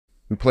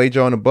we played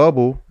y'all in the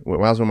bubble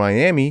when I was in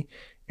Miami,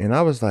 and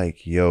I was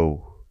like,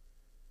 yo,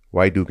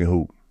 white dude can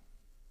hoop.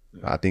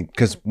 I think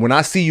because when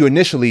I see you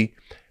initially,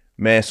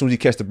 man, as soon as you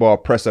catch the ball,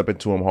 press up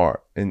into him hard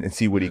and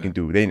see what he can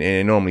do.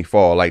 They normally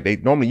fall. Like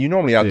you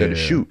normally out there to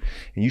shoot.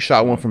 And you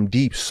shot one from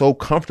deep so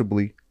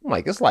comfortably. I'm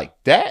like, it's like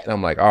that. And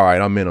I'm like, all right,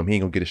 I'm in him. He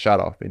ain't gonna get a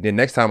shot off. And then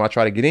next time I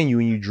try to get in you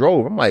and you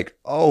drove, I'm like,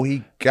 oh,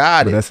 he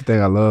got it. That's the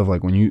thing I love.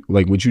 Like when you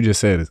like what you just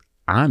said is,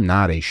 I'm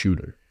not a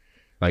shooter.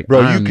 Like,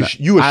 bro,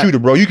 you a shooter,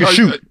 bro. You can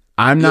shoot.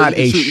 I'm not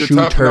a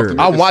shooter.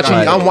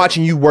 I'm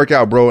watching you work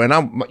out, bro.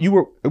 And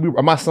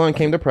my son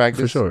came to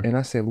practice, for sure. And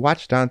I said,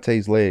 watch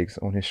Donte's legs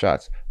on his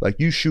shots. Like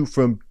you shoot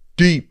from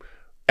deep,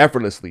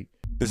 effortlessly.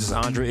 This is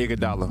Andre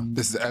Iguodala.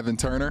 This is Evan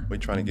Turner. We're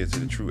trying to get to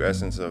the true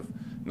essence of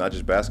not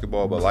just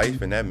basketball, but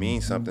life, and that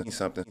means something. It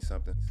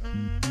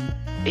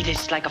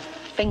is like a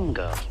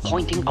finger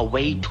pointing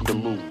away to the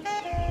moon.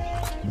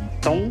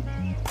 Don't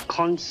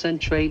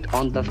concentrate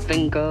on the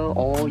finger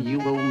or you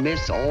will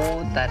miss all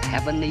that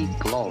heavenly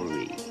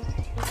glory.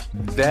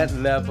 That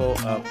level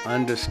of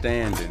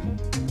understanding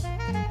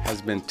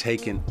has been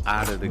taken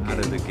out of the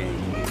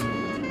game.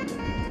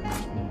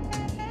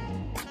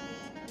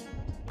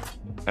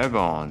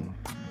 Evan.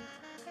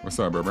 What's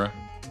up, bro?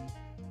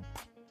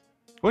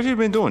 What you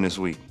been doing this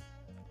week?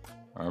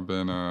 I've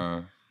been,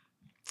 I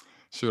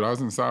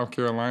was in South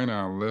Carolina.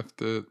 I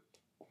lifted.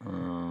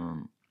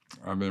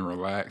 I've been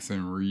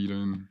relaxing,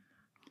 reading,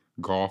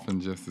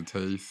 golfing just to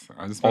taste.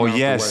 I just been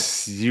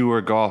yes, you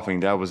were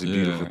golfing. That was a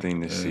beautiful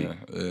thing to see.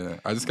 Yeah.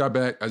 I just got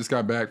back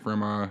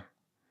from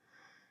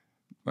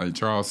like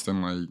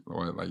Charleston,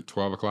 like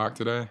 12 o'clock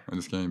today. I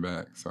just came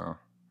back. So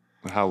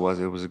how was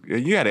it?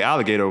 You had an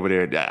alligator over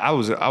there.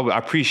 I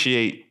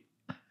appreciate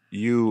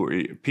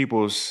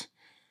people's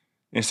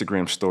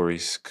Instagram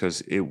stories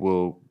because it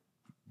will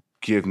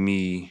give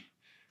me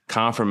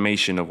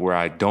confirmation of where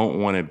I don't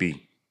want to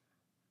be.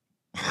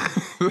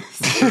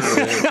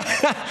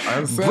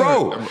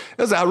 Bro,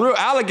 that's a real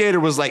alligator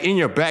was like in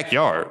your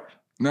backyard.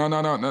 No.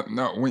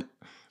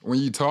 When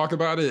you talk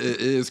about it, it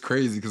is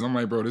crazy because I'm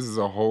like, bro, this is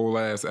a whole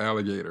ass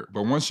alligator.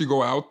 But once you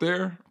go out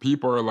there,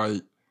 people are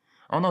like,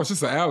 oh no, it's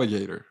just an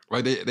alligator.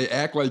 Like they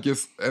act like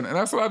it's, and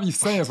that's what I be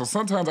saying. So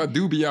sometimes I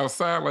do be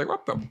outside like,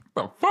 what the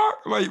fuck?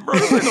 Like, bro,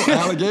 this ain't no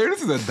alligator.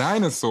 This is a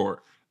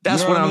dinosaur.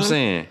 That's what I'm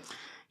saying.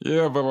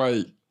 Yeah, but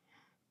like,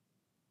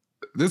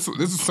 this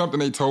is something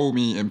they told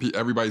me, and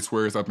everybody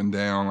swears up and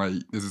down, like,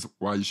 this is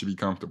why you should be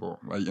comfortable.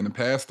 Like, in the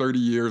past 30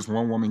 years,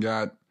 one woman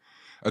got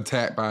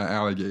attacked by an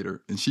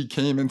alligator, and she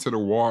came into the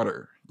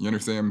water. You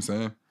understand what I'm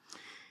saying?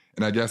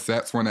 And I guess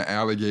that's when the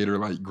alligator,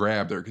 like,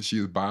 grabbed her because she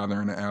was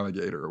bothering the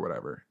alligator or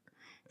whatever.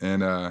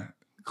 And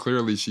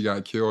clearly she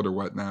got killed or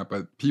whatnot,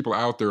 but people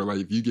out there, like,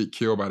 if you get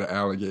killed by the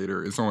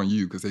alligator, it's on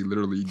you because they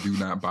literally do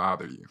not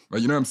bother you.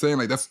 Like, you know what I'm saying?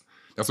 Like, that's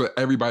what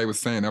everybody was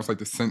saying. That was like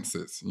the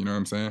census. You know what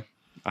I'm saying?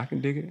 I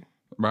can dig it.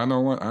 But I know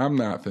what, I'm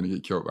not finna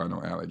get killed by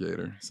no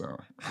alligator, so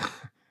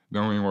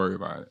don't even worry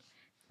about it.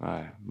 All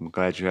right, I'm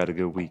glad you had a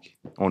good week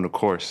on the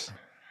course.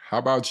 How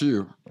about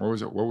you? What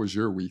was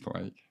your week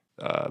like?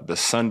 The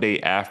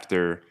Sunday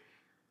after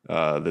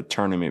the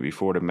tournament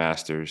before the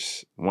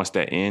Masters, once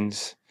that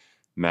ends,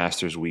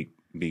 Masters week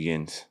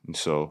begins. And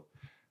so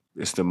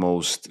it's the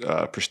most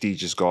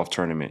prestigious golf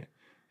tournament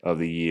of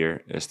the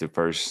year. It's the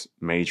first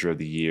major of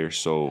the year.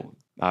 So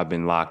I've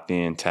been locked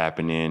in,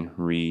 tapping in,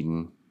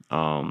 reading.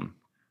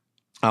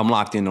 I'm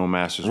locked in on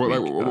Masters week.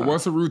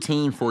 What's a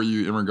routine for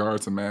you in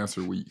regards to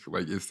Master Week?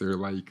 Like, is there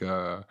like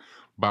a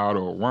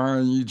bottle of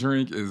wine you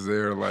drink? Is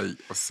there like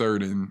a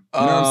certain, you know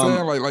what I'm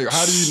saying? Like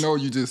how do you know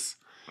you just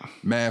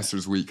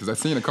Masters Week? Because I've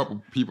seen a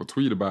couple people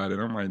tweet about it.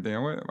 I'm like,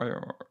 damn, what? Like,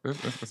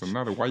 that's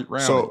another white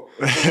rally. So,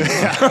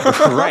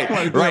 right.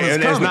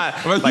 And it's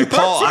not like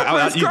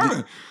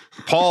Paul.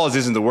 Pause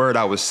isn't the word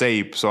I would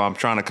say, so I'm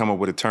trying to come up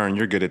with a term.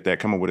 You're good at that.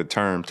 Come up with a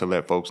term to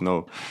let folks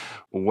know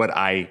what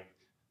I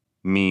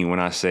mean when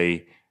I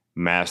say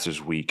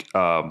Masters Week.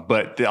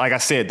 But like I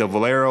said, the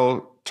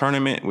Valero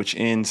tournament, which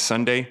ends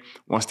Sunday,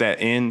 once that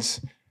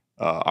ends,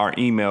 our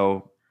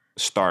email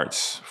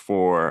starts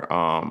for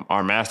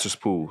our Masters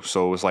pool.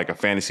 So it's like a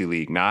fantasy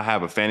league. Now I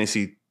have a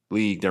fantasy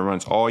league that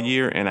runs all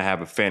year, and I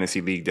have a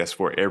fantasy league that's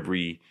for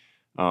every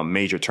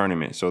major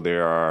tournament. So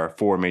there are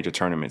 4 major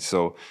tournaments.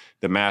 So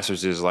the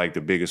Masters is like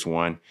the biggest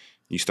one.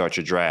 You start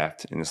your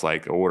draft, and it's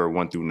like order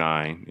 1 through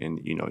 9, and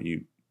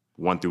you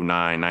 1 through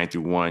 9, 9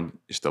 through 1,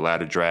 it's the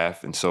ladder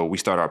draft. And so we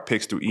start our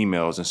picks through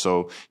emails. And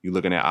so you're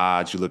looking at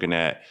odds, you're looking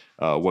at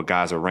what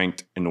guys are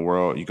ranked in the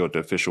world. You go to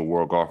official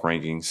world golf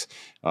rankings.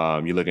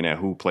 You're looking at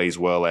who plays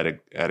well at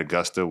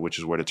Augusta, which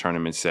is where the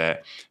tournament's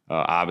at.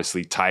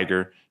 Obviously,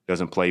 Tiger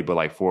doesn't play but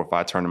like 4 or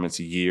 5 tournaments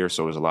a year.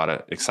 So there's a lot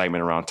of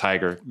excitement around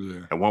Tiger.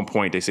 Yeah. At one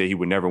point, they said he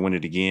would never win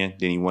it again.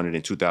 Then he won it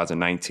in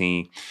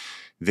 2019.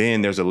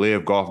 Then there's the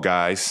Live Golf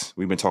guys.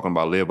 We've been talking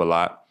about Live a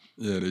lot.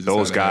 Yeah, they just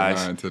those had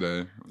guys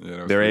today.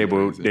 Yeah, they're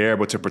able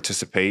to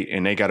participate,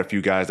 and they got a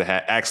few guys that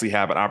actually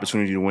have an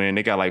opportunity to win.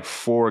 They got like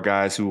 4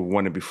 guys who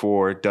won it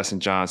before: Dustin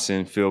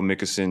Johnson, Phil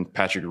Mickelson,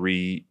 Patrick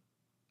Reed,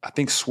 I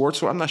think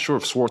Swartz. I'm not sure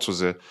if Swartz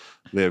was a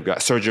live guy.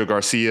 Sergio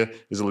Garcia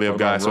is a live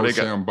guy. So they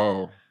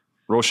got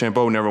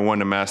Rochambeau never won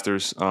the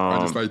Masters. I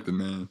just like the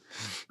name.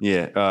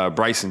 Yeah,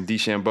 Bryson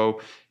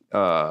DeChambeau.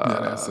 Yeah,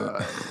 that's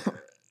it.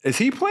 Is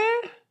he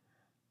playing?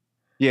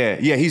 Yeah,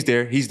 he's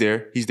there. He's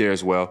there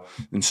as well.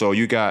 And so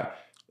you got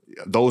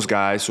those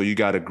guys. So you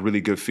got a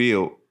really good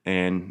field,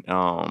 and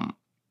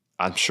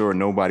I'm sure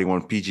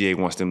PGA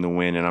wants them to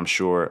win, and I'm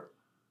sure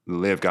the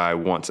live guy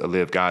wants a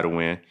live guy to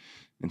win.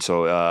 And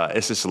so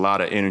it's just a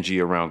lot of energy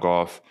around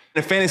golf.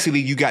 In the fantasy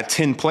league, you got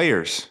 10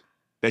 players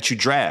that you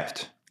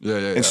draft. Yeah.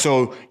 And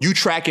so you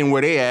tracking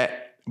where they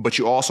at, but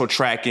you also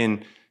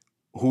tracking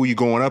who you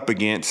going up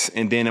against.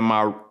 And then in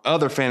my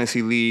other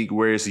fantasy league,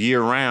 where it's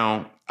year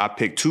round, I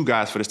picked 2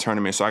 guys for this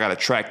tournament, so I got to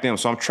track them.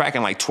 So I'm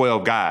tracking like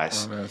 12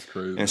 guys. Oh, that's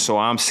crazy. And so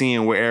I'm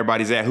seeing where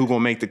everybody's at, who gonna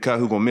make the cut,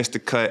 who gonna miss the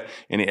cut.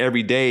 And then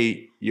every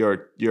day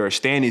your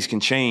standings can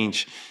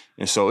change.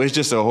 And so it's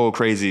just a whole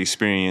crazy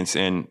experience.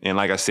 And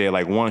like I said,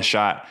 like one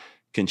shot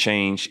can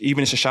change.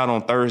 Even if it's a shot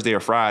on Thursday or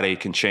Friday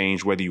can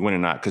change whether you win or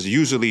not. Because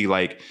usually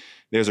like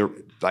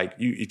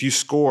if you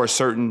score a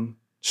certain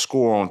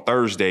score on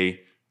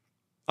Thursday,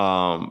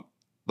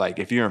 like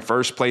if you're in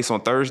first place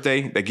on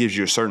Thursday, that gives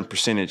you a certain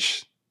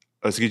percentage.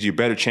 It gives you a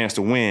better chance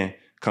to win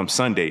come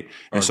Sunday.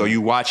 And so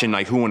you watching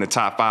like who in the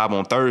top 5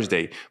 on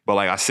Thursday. But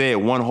like I said,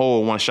 one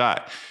hole, one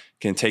shot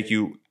can take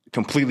you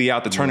completely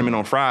out the tournament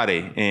on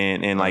Friday.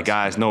 And like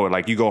guys know it.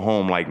 Like you go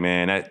home like,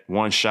 man, that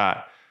one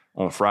shot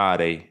on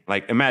Friday.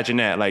 Like imagine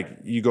that. Like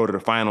you go to the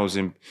finals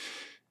and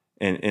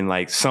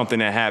like something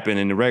that happened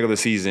in the regular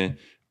season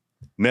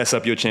mess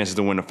up your chances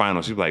to win the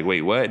finals. You're like,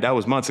 wait, what? That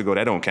was months ago.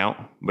 That don't count.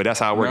 But that's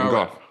how it works in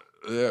golf.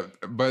 Yeah,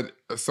 but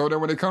so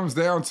then when it comes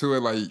down to it,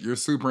 like you're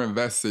super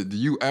invested. Do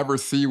you ever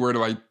see where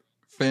like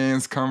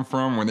fans come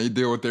from when they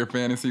deal with their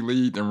fantasy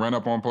league and run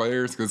up on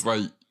players? Because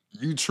like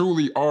you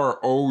truly are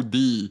OD,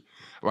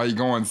 like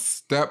going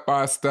step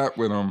by step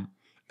with them,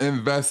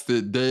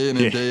 invested day in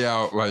and day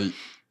out. Like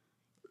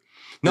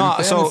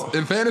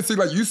in fantasy,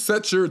 like you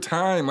set your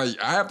time. Like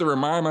I have to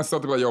remind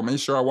myself to be like, yo, make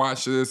sure I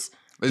watch this.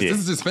 This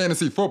is just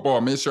fantasy football.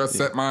 Make sure I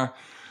set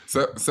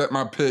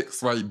my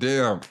picks. Like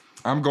damn.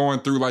 I'm going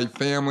through like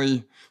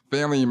family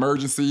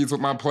emergencies with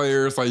my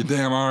players. Like,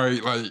 damn, all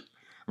right, like,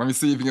 let me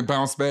see if you can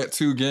bounce back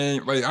 2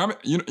 games. Like,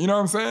 you know what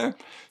I'm saying?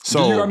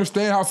 So, do you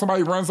understand how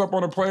somebody runs up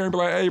on a player and be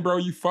like, hey, bro,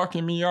 you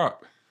fucking me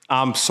up?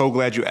 I'm so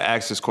glad you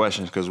asked this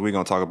question because we're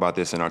going to talk about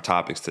this in our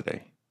topics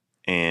today.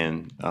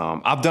 And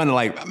I've done it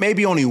like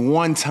maybe only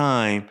one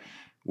time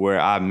where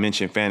I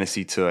mentioned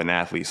fantasy to an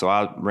athlete. So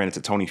I ran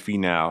into Tony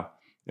Finau.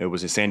 It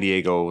was in San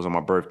Diego. It was on my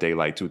birthday,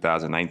 like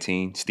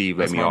 2019. Steve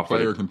let me off. That's my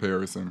player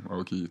comparison.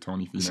 Okay,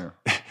 Tony Finau.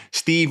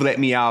 Steve let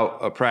me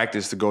out of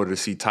practice to go to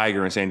see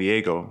Tiger in San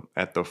Diego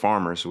at the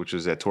Farmers, which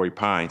was at Torrey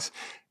Pines.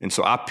 And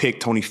so I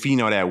picked Tony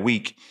Finau that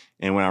week.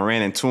 And when I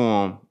ran into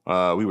him,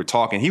 we were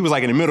talking. He was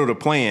like in the middle of the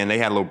plan. They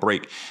had a little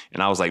break.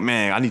 And I was like,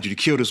 man, I need you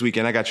to kill this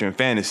weekend. I got you in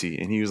fantasy.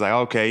 And he was like,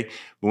 okay.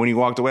 But when he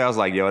walked away, I was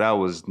like, yo, that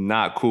was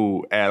not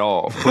cool at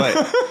all.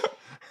 But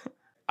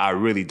I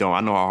really don't.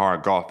 I know how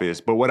hard golf is.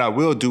 But what I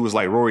will do is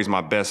like Rory's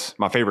my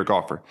favorite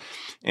golfer.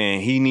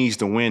 And he needs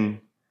to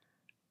win.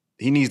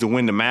 He needs to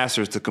win the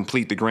Masters to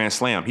complete the Grand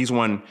Slam. He's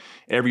won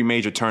every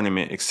major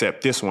tournament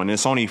except this one. And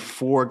it's only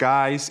 4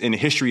 guys in the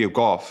history of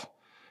golf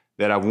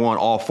that have won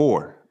all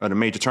 4 of the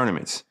major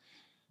tournaments.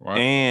 Wow.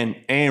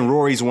 And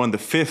Rory's won the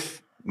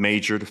fifth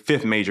major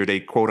they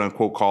quote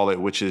unquote call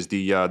it, which is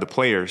the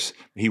Players.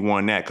 He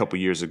won that a couple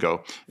years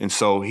ago. And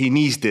so he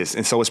needs this.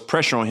 And so it's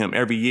pressure on him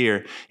every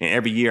year. And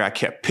every year I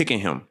kept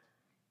picking him.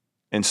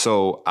 And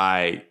so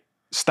I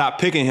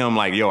stopped picking him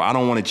like, yo, I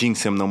don't want to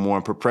jinx him no more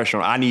and put pressure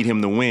on. I need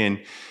him to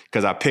win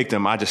because I picked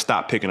him. I just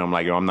stopped picking him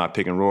like, yo, I'm not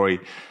picking Rory.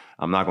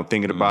 I'm not going to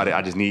think about it.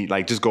 I just need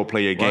just go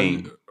play your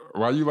game.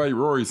 Why you like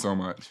Rory so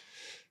much?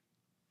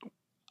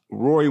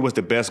 Rory was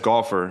the best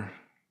golfer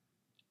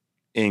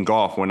in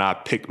golf when I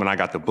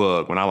got the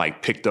bug, when I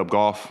like picked up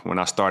golf, when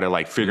I started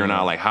like figuring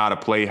out like how to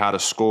play, how to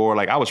score.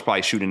 Like I was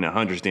probably shooting the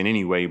hundreds then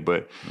anyway,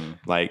 but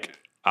like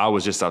I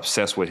was just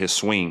obsessed with his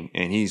swing.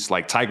 And he's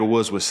like Tiger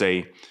Woods would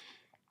say,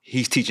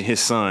 he's teaching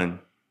his son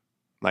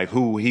like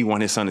who he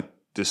want his son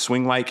to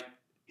swing like.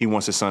 He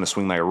wants his son to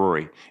swing like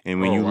Rory. And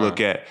when you look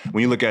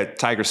at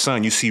Tiger's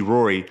son, you see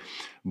Rory,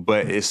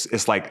 but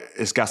it's like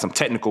it's got some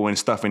technical and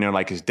stuff in there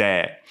like his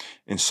dad.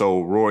 And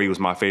so Rory was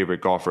my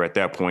favorite golfer at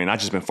that point. And I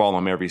just been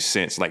following him ever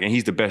since. Like, and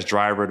he's the best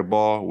driver of the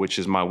ball, which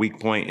is my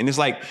weak point. And it's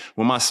like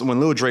when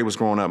Lil Dre was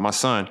growing up, my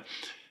son,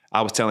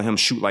 I was telling him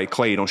shoot like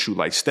Clay, don't shoot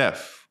like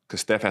Steph.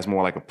 Because Steph has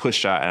more like a push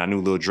shot, and I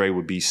knew Lil Dre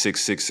would be 6'6",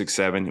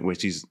 6'7",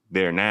 which he's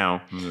there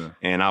now. Yeah.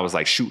 And I was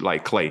like, shoot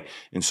like Clay.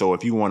 And so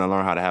if you want to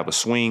learn how to have a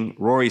swing,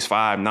 Rory's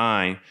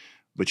 5'9",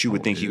 but you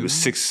would think he was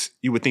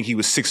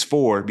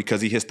 6'4"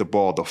 because he hits the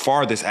ball the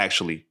farthest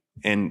actually.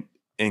 And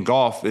in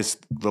golf, it's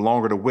the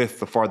longer the width,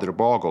 the farther the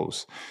ball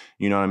goes.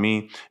 You know what I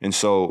mean? And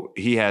so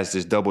he has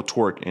this double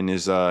torque in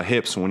his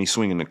hips when he's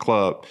swinging the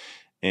club.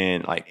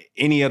 And like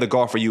any other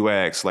golfer you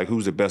ask, like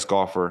who's the best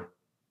golfer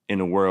in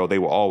the world, they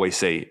will always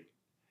say,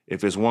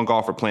 if it's one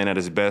golfer playing at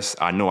his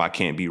best, I know I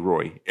can't beat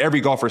Roy.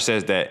 Every golfer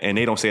says that, and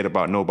they don't say it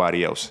about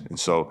nobody else. And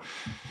so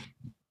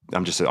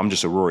I'm just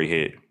a Rory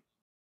head.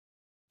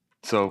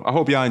 So I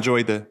hope y'all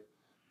enjoyed the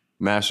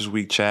Masters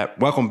Week chat.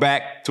 Welcome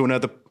back to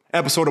another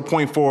episode of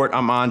Point Forward.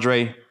 I'm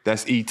Andre.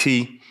 That's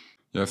E.T.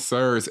 Yes,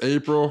 sir. It's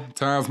April.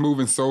 Time's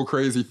moving so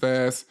crazy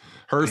fast.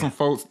 Heard some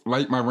folks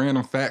like my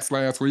random facts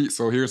last week,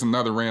 so here's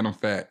another random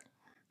fact.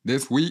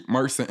 This week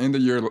marks the end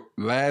of your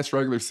last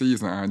regular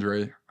season,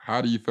 Andre.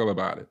 How do you feel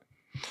about it?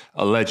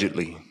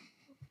 Allegedly.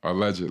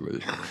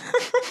 Allegedly.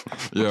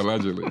 Yeah,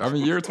 allegedly. I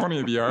mean, year 20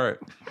 would be all right.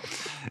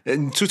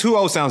 And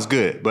 2-2-0 sounds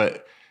good,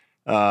 but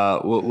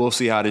we'll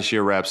see how this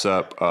year wraps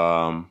up.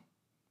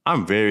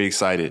 I'm very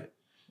excited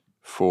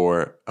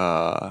for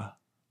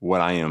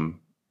what I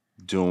am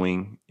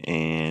doing,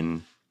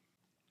 and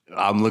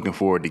I'm looking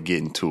forward to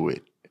getting to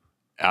it.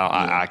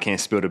 I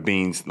can't spill the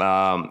beans.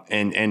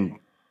 And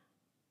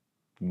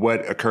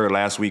what occurred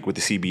last week with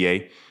the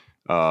CBA,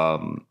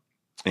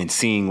 and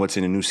seeing what's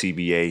in the new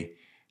CBA,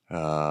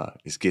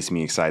 this gets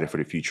me excited for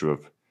the future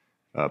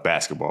of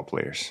basketball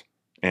players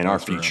and our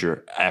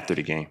future after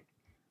the game.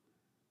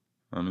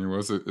 I mean, well,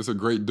 it's a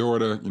great door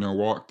to,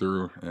 walk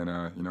through, and,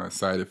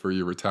 excited for you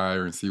to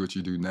retire and see what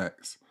you do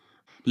next.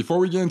 Before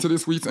we get into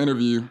this week's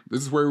interview,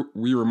 this is where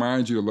we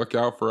remind you to look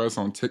out for us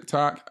on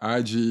TikTok,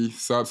 IG,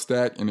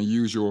 Substack, and the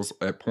usuals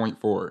at Point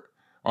Forward.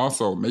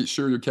 Also, make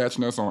sure you're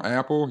catching us on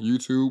Apple,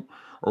 YouTube,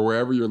 or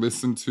wherever you're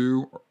listening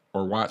to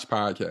or watch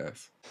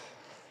podcasts.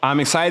 I'm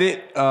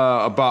excited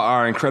about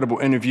our incredible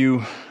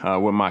interview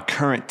with my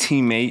current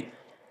teammate,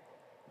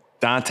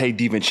 Donte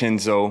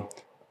DiVincenzo.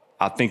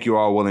 I think you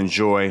all will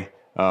enjoy.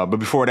 But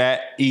before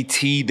that,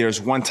 E.T., there's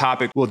one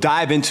topic we'll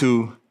dive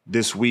into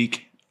this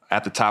week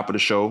at the top of the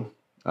show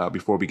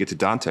before we get to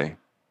Donte.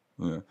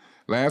 Yeah.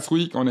 Last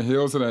week, on the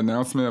heels of the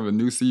announcement of a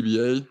new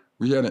CBA,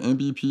 we had an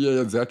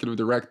NBPA executive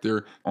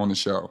director on the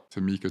show,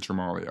 Tamika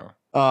Tremalio.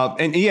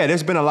 And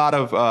there's been a lot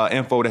of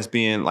info that's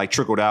being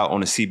trickled out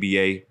on the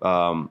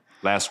CBA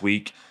last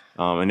week.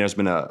 And there's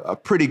been a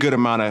pretty good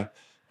amount of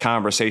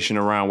conversation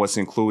around what's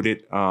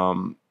included.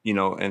 And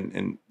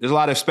there's a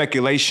lot of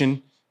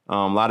speculation, a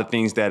lot of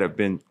things that have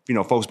been,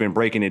 folks been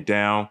breaking it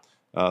down.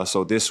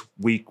 So this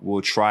week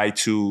we'll try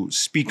to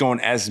speak on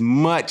as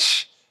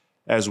much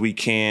as we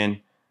can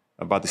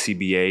about the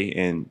CBA,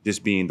 and this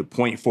being the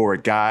Point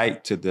Forward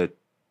guide to the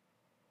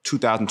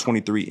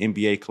 2023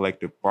 NBA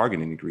collective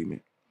bargaining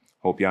agreement.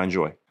 Hope y'all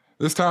enjoy.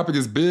 This topic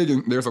is big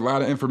and there's a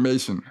lot of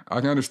information. I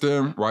can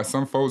understand why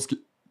some folks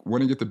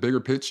want to get the bigger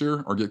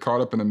picture or get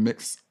caught up in a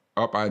mixed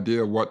up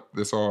idea of what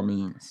this all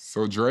means.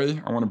 So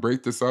Dre, I want to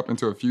break this up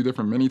into a few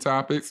different mini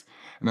topics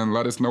and then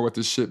let us know what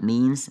this shit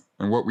means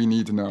and what we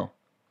need to know.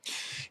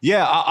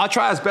 Yeah, I'll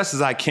try as best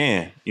as I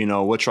can.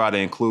 We'll try to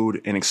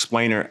include an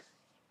explainer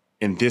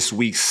in this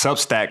week's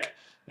Substack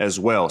as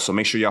well. So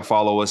make sure y'all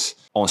follow us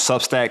on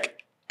Substack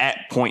at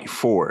Point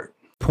Forward.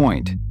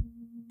 Point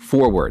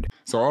Forward.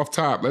 So off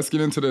top, let's get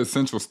into the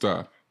essential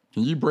stuff.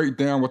 Can you break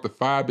down what the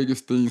 5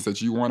 biggest things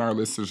that you want our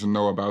listeners to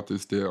know about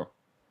this deal?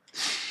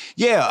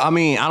 Yeah, I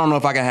mean, I don't know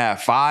if I can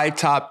have 5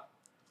 top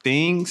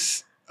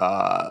things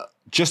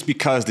just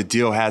because the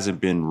deal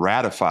hasn't been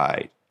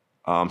ratified.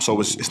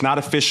 So it's not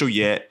official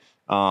yet.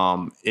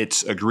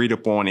 It's agreed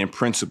upon in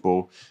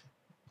principle,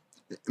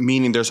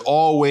 meaning there's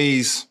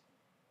always,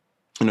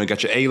 you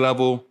got your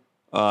A-level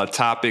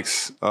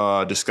topics,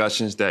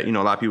 discussions that, a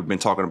lot of people have been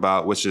talking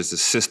about, which is the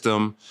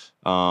system.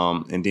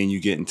 And then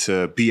you get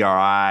into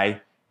BRI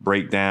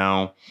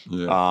breakdown.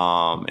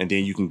 Yeah. And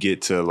then you can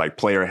get to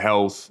player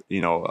health.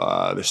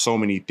 There's so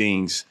many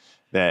things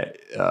that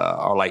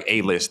are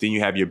A-list. Then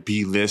you have your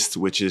B-list,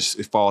 which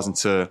it falls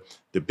into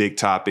the big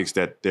topics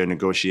that they're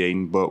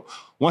negotiating. But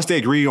once they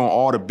agree on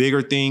all the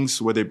bigger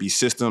things, whether it be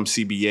system,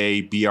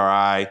 CBA,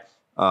 BRI,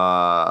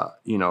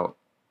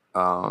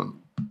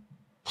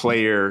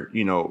 player,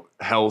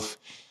 health,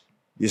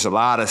 there's a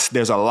lot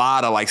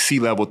of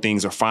C-level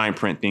things or fine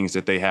print things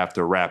that they have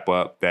to wrap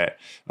up that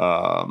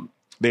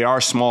they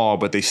are small,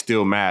 but they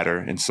still matter.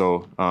 And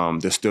so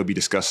they'll still be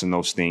discussing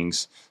those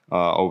things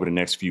over the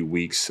next few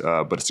weeks.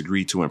 But it's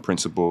agreed to in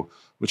principle,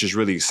 which is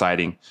really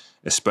exciting,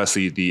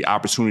 especially the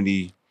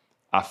opportunity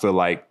I feel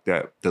like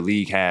that the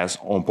league has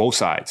on both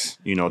sides,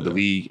 the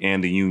league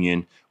and the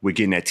union. We're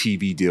getting that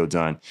TV deal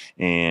done.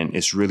 And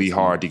it's really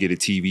hard to get a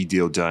TV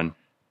deal done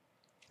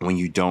when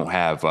you don't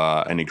have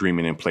an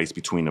agreement in place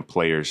between the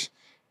players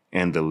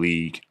and the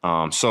league.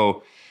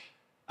 So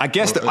I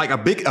guess a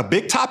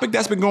big topic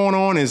that's been going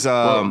on is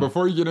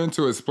before you get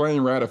into it,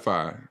 explain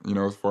ratify,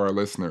 for our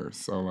listeners.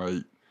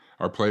 So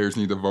our players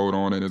need to vote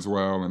on it as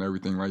well and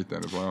everything like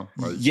that as well.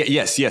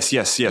 Yes.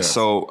 Yeah.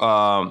 So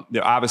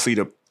obviously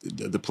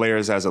the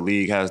players as a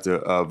league has to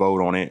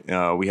vote on it.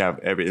 We have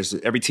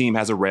every team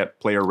has a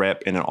player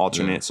rep and an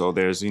alternate. Yeah. So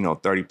there's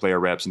 30 player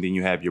reps, and then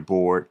you have your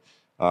board,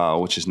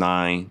 which is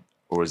 9,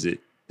 or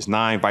it's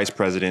 9 vice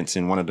presidents,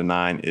 and one of the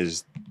 9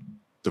 is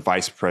the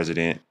vice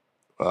president,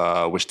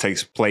 which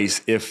takes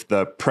place if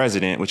the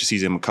president, which is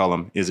CJ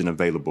McCollum, isn't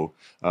available.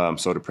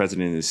 So the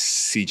president is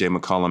CJ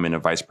McCollum, and the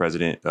vice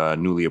president,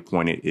 newly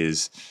appointed,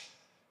 is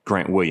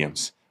Grant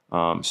Williams. We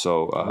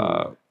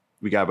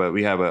have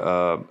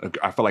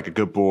I feel like a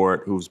good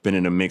board who's been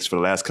in the mix for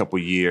the last couple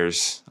of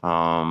years.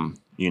 Malcolm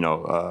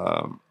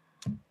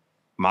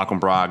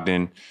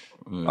Brogdon.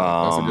 Yeah,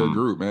 that's a good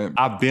group, man.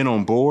 I've been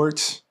on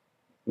boards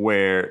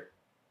where,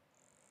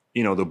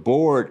 the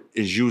board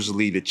is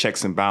usually the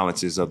checks and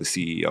balances of the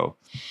CEO,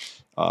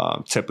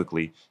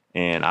 typically.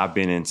 And I've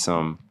been in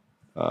some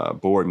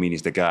board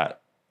meetings that got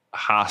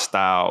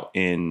hostile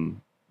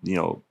in,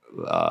 the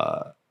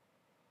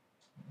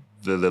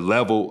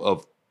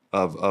level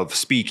of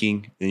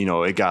speaking.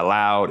 It got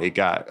loud. It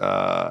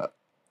got,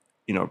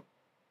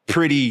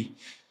 pretty,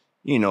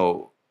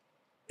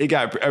 it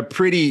got a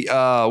pretty,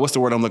 what's the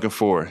word I'm looking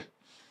for?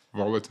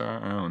 Volatile?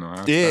 I don't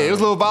know. It was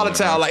a little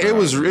volatile. Yeah, it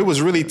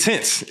was really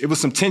tense. It was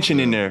some tension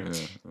in there.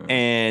 Yeah.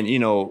 And,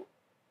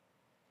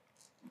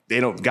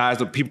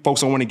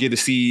 folks don't want to give the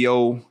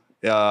CEO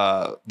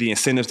the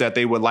incentives that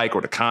they would like,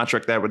 or the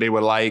contract that they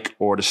would like,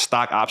 or the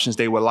stock options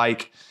they would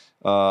like.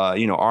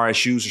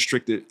 RSUs,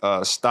 restricted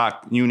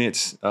stock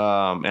units,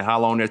 and how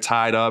long they're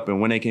tied up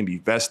and when they can be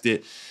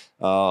vested,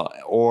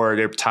 or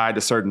they're tied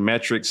to certain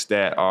metrics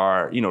that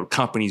are,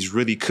 companies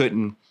really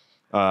couldn't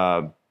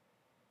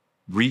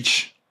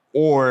reach,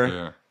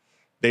 or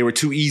they were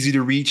too easy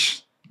to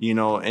reach,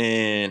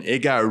 and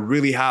it got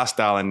really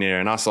hostile in there.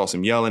 And I saw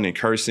some yelling and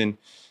cursing,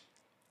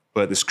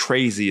 but it's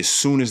crazy. As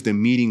soon as the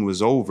meeting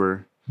was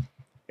over,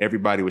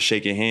 everybody was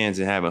shaking hands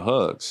and having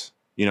hugs.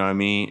 You know what I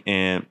mean?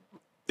 And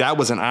that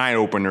was an eye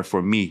opener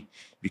for me,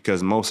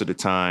 because most of the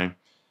time,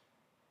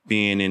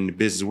 being in the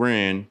business we're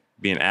in,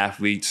 being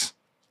athletes,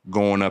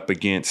 going up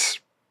against,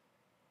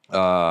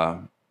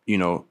 the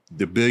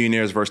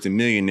billionaires versus the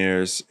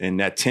millionaires, and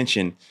that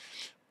tension,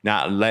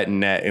 not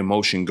letting that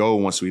emotion go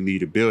once we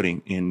leave the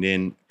building, and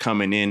then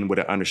coming in with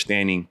an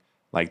understanding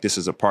like this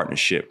is a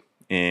partnership.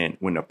 And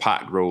when the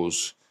pot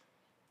grows,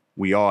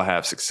 we all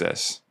have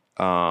success.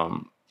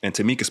 And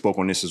Tamika spoke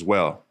on this as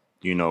well.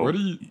 How do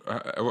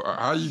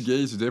you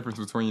gauge the difference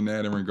between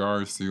that in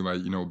regards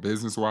to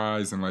business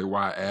wise, and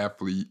why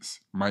athletes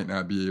might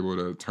not be able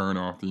to turn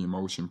off the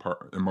emotional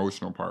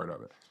part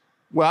of it?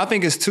 Well, I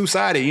think it's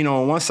two-sided.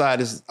 On one side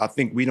is, I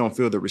think we don't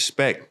feel the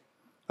respect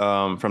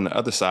from the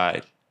other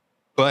side,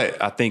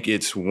 but I think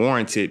it's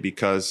warranted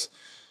because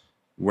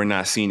we're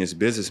not seen as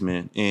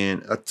businessmen.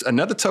 And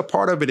another tough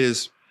part of it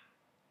is,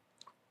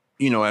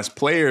 as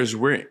players,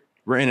 we're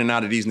in and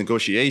out of these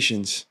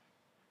negotiations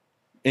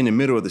in the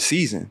middle of the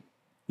season,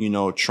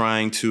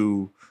 trying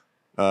to,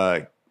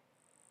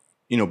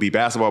 be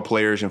basketball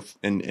players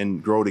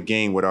and grow the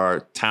game with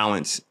our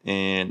talents,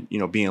 and,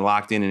 being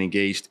locked in and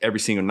engaged every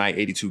single night,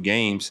 82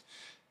 games.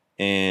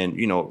 And,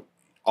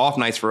 off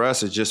nights for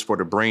us is just for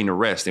the brain to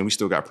rest. And we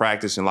still got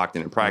practice and locked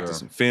in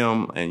practice and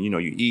film, and, you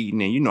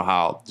eating, and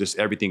how just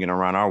everything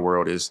around our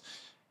world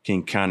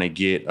can kind of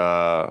get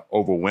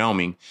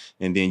overwhelming.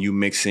 And then you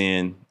mix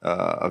in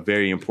a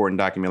very important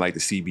document like the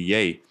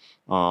CBA.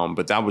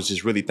 But I was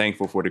just really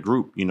thankful for the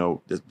group,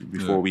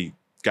 before we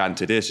got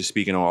into this, just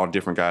speaking on all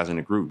different guys in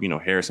the group.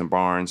 Harrison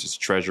Barnes is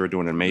treasurer,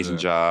 doing an amazing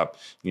job.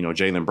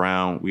 Jaylen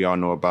Brown, we all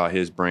know about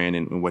his brand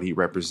and what he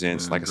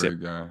represents. Like I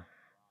said, guy.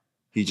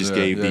 He just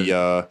gave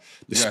the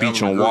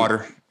speech on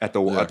water at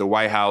the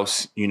White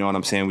House. You know what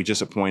I'm saying? We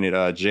just appointed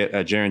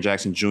Jaren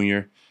Jackson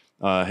Jr.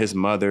 His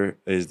mother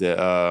is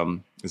the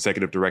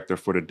executive director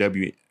for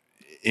the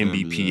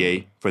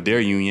WNBPA for their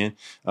union.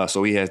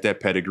 So he has that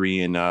pedigree.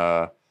 And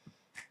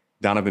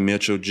Donovan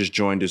Mitchell just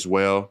joined as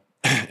well.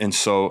 And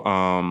so,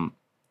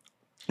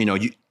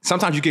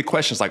 sometimes you get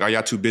questions like, are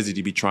y'all too busy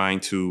to be trying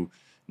to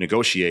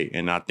negotiate?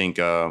 And I think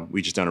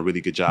we just done a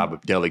really good job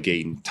of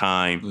delegating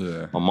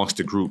time amongst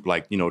the group.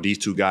 Like, these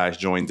two guys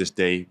joined this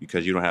day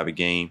because you don't have a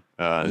game.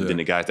 Then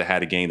the guys that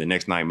had a game the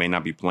next night may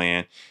not be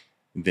playing.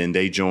 Then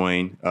they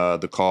join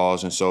the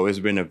cause. And so it's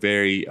been a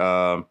very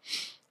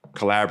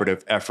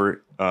collaborative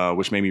effort,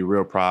 which made me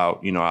real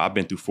proud. I've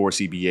been through 4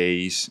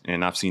 CBAs,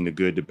 and I've seen the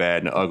good, the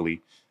bad, and the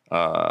ugly,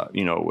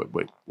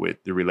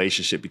 with the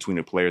relationship between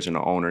the players and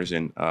the owners.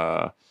 And,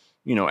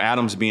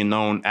 Adam's been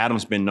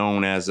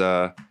known as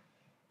a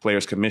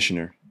players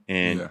commissioner.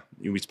 And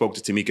we spoke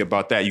to Tamika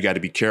about that. You got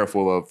to be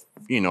careful of,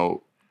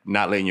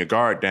 not letting your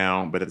guard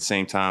down, but at the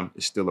same time,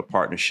 it's still a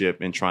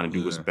partnership and trying to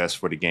do what's best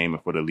for the game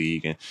and for the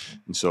league. And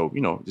so,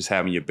 just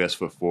having your best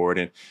foot forward.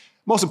 And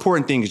most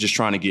important thing is just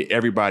trying to get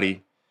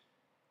everybody,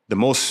 the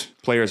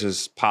most players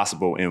as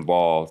possible,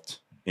 involved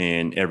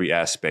in every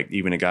aspect,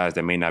 even the guys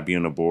that may not be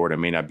on the board or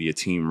may not be a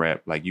team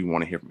rep. Like, you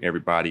want to hear from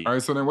everybody. All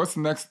right, so then what's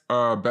the next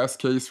best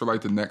case for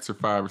the next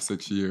 5 or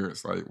 6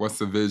 years? What's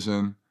the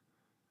vision?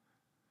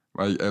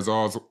 As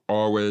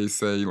always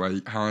say,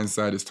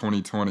 hindsight is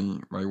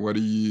 20/20. What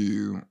do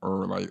you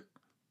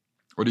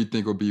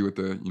think will be with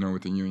the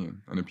with the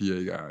union and the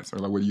PA guys,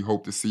 or what do you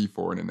hope to see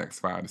for in the next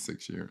 5 to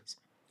 6 years?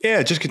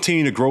 Yeah, just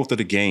continue the growth of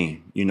the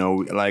game.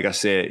 Like I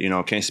said,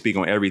 can't speak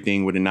on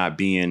everything with it not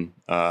being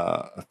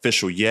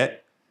official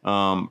yet.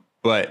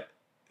 But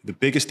the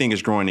biggest thing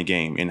is growing the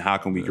game, and how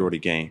can we grow the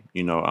game?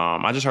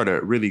 I just heard a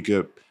really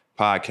good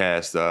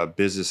podcast,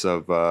 Business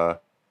of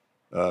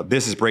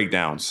Business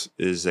Breakdowns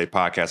is a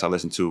podcast I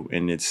listen to,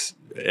 and it's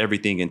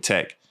everything in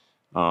tech.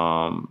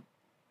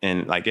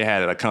 And like it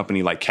had a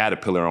company like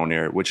Caterpillar on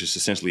there, which is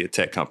essentially a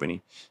tech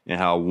company, and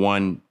how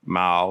 1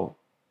 mile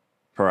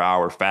per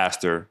hour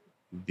faster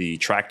the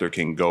tractor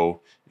can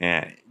go,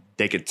 and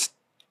they could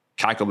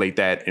calculate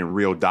that in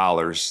real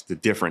dollars, the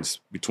difference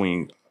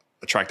between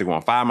a tractor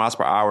going 5 miles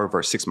per hour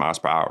versus 6 miles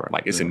per hour.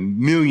 Like it's in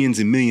millions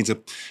and millions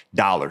of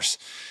dollars,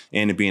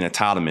 and it being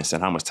autonomous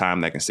and how much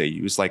time that can save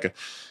you. It's like it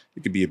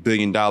could be $1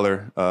 billion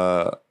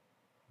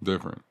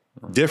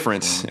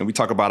difference. And we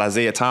talk about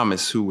Isaiah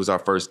Thomas, who was our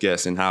first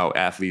guest, and how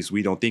athletes,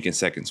 we don't think in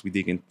seconds, we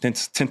think in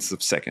tenths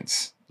of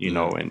seconds, you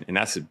know, and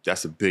that's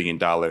 $1 billion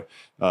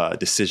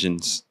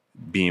decisions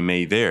being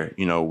made there,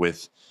 you know,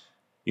 with,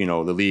 you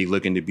know, the league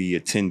looking to be a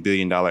 $10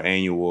 billion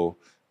annual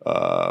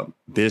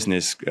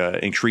business,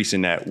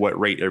 increasing at what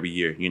rate every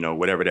year, you know,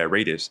 whatever that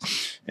rate is.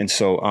 And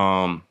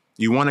so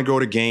you want to grow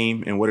the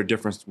game, and what are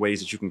different ways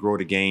that you can grow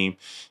the game?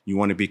 You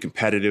want to be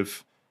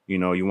competitive. You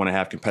know, you want to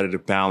have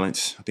competitive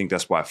balance. I think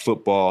that's why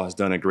football has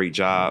done a great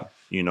job.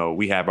 You know,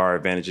 we have our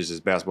advantages as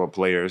basketball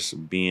players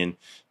being,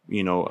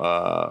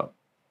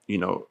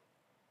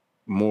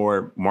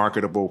 more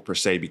marketable per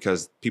se,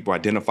 because people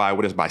identify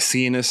with us by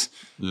seeing us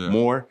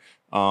more.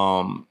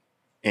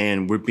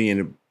 And we're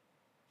being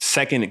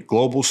second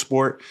global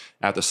sport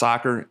after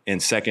soccer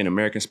and second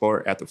American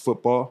sport after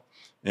football.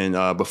 And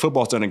but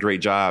football's done a great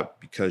job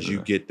because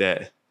you get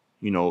that,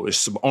 you know,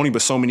 it's only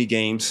but so many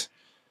games.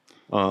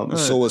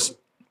 So it's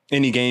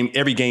any game,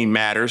 every game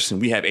matters,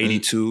 and we have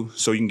 82,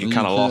 so you can get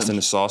kind of lost in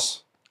the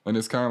sauce. And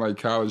it's kind of like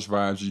college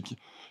vibes.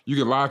 You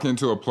can lock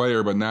into a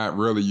player, but not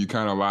really. You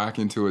kind of lock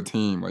into a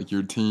team. Like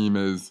your team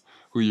is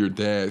who your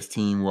dad's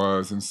team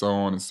was, and so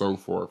on and so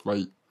forth.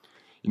 Like,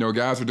 you know,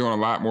 guys are doing a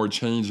lot more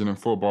changing in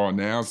football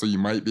now, so you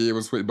might be able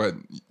to switch. But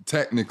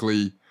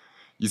technically,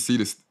 you see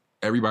this.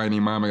 Everybody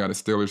named Mama got a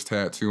Steelers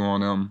tattoo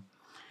on them.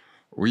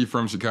 We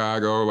from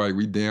Chicago, like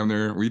we damn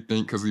near, we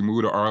think because we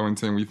moved to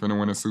Arlington, we finna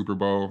win a Super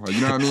Bowl. Like, you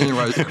know what I mean?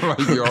 Like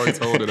we always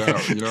hold it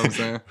out. You know what I'm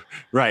saying?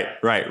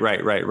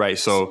 Right.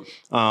 So,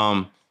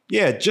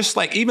 just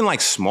like even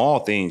like small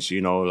things, you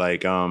know,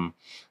 like I'm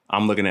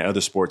looking at other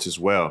sports as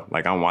well.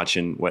 Like I'm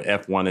watching what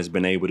F1 has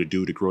been able to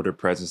do to grow their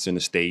presence in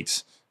the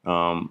States.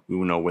 You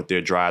know, with their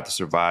Drive to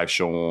Survive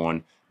show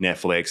on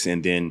Netflix,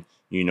 and then,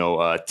 you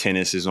know,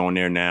 tennis is on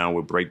there now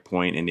with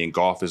Breakpoint, and then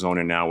golf is on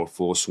there now with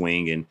Full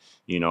Swing. And,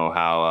 you know,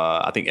 how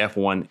I think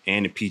F1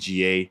 and the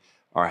PGA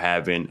are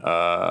having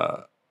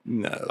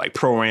like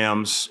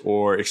programs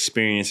or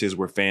experiences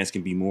where fans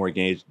can be more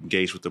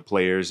engaged with the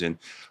players, and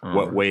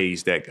what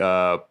ways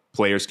that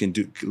players can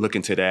look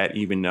into that.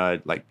 Even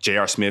like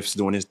J.R. Smith's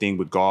doing his thing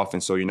with golf,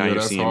 and so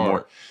you're seeing hard.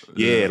 More.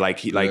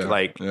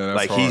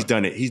 He's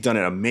done it. He's done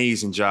an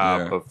amazing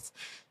job of,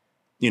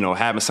 you know,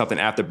 having something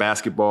after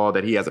basketball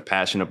that he has a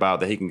passion about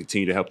that he can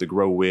continue to help to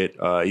grow with,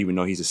 even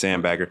though he's a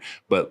sandbagger.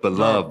 But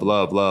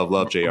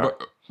love JR.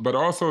 But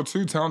also,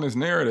 too, telling his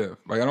narrative.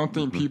 Like, I don't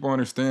think people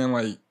understand,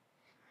 like,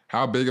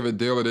 how big of a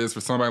deal it is for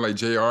somebody like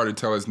JR to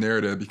tell his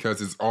narrative,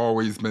 because it's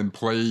always been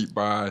played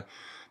by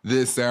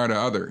this, that, or the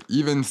other.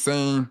 Even him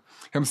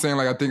saying,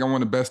 like, I think I'm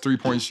one of the best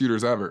three-point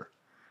shooters ever.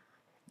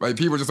 Like,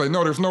 people are just like,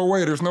 no, there's no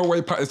way.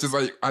 It's just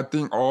like, I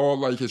think all,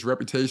 like, his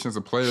reputation as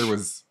a player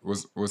was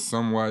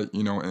somewhat,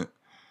 you know,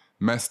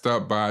 messed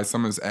up by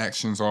some of his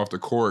actions off the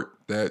court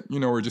that, you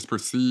know, were just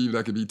perceived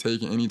that could be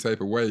taken any type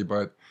of way.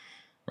 But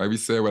like we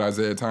said with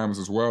Isaiah Thomas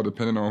as well,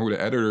 depending on who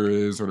the editor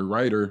is or the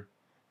writer,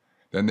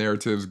 that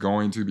narrative's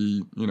going to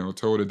be, you know,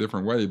 told a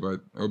different way.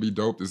 But it'll be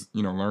dope to,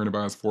 you know, learn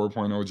about his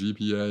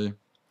 4.0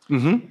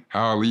 GPA,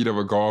 how elite of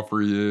a golfer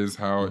he is,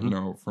 how, you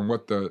know, from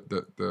what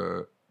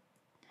the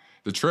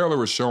trailer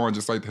was showing,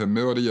 just like the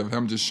humility of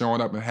him just showing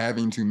up and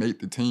having to make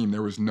the team.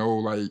 There was no,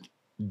 like,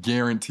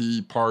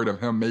 guaranteed part of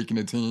him making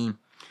the team.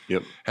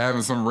 Yep.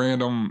 Having some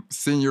random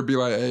senior be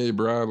like, hey,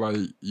 bro, like,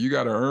 you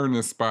got to earn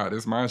this spot.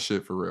 It's my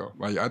shit for real.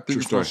 Like, I think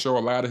it's going to show a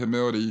lot of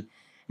humility.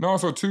 And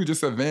also, too,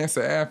 just advance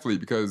the athlete,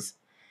 because,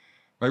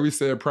 like we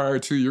said prior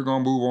to, you're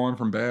going to move on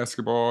from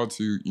basketball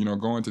to, you know,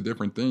 going to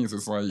different things.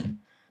 It's like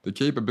the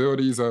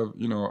capabilities of,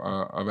 you know,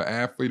 of an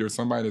athlete or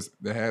somebody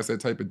that has that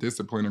type of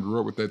discipline or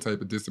grew up with that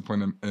type of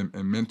discipline and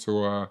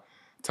mental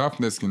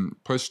toughness can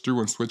push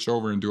through and switch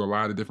over and do a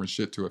lot of different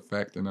shit to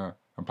affect in a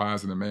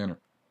positive manner.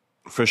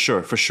 For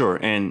sure.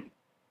 And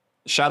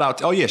shout out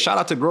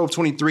to Grove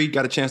 23.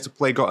 Got a chance to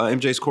play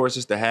MJ's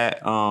courses. The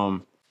hat.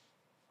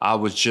 I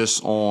was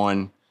just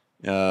on,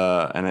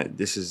 and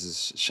this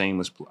is a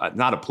shameless,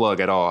 not a plug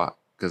at all,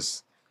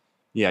 because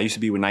I used to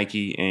be with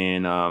Nike,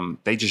 and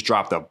they just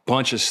dropped a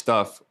bunch of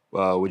stuff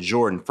with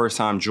Jordan. First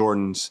time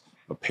Jordan's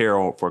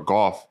apparel for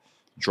golf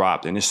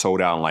dropped, and it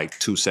sold out in like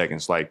 2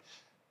 seconds. Like,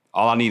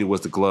 all I needed was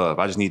the glove.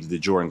 I just needed the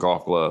Jordan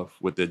golf glove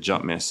with the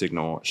Jumpman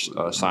signal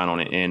sign on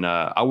it. And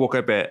I woke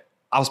up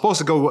I was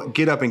supposed to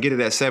get up and get it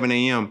at 7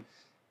 a.m.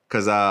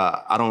 because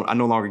I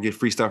no longer get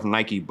free stuff from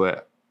Nike.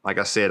 But like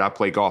I said, I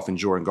play golf in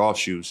Jordan golf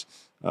shoes.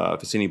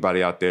 If it's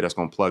anybody out there that's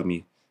going to plug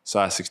me,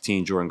 size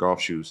 16 Jordan golf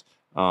shoes.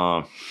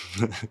 But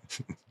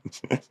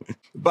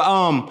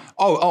on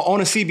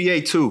the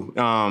CBA too,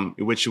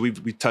 which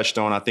we touched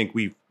on, I think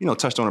we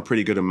touched on a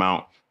pretty good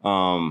amount.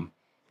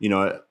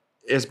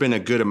 It's been a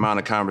good amount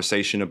of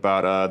conversation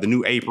about the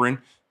new apron,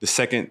 the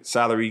second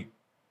salary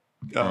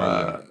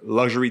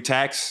luxury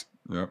tax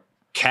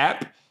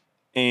cap,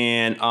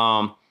 and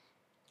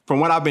from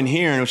what I've been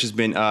hearing, which has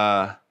been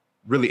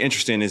really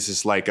interesting, is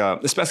just like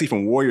especially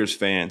from Warriors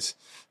fans,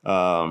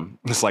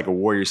 it's like a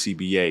Warrior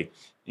CBA.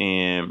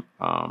 And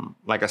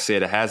like I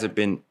said, it hasn't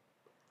been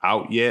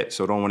out yet,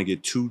 so I don't want to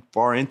get too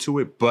far into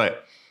it.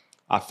 But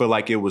I feel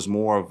like it was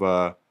more of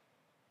a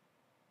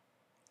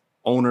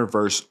owner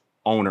versus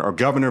owner or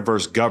governor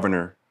versus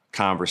governor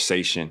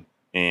conversation.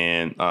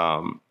 And,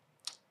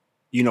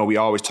 we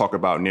always talk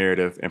about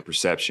narrative and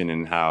perception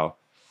and how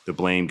the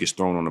blame gets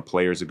thrown on the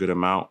players a good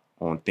amount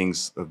on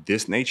things of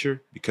this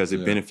nature because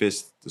it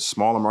benefits the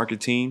smaller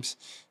market teams.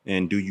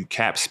 And do you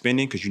cap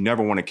spending? Because you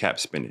never want to cap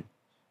spending.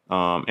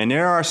 And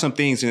there are some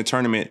things in the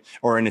tournament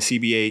or in the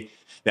CBA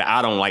that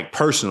I don't like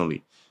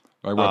personally.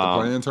 Like what,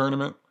 the play-in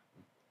tournament?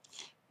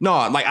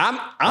 No, like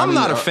I'm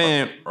not a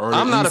fan.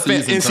 I'm not a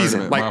fan in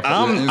season. Like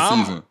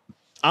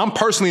I'm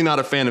personally not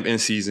a fan of in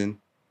season,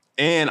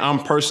 and I'm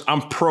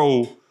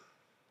pro.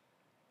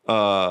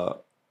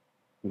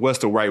 What's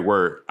the right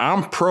word?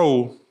 I'm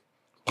pro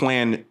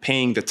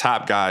paying the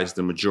top guys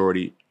the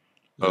majority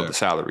of the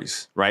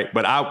salaries, right?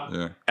 But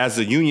as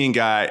a union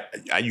guy,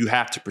 you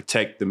have to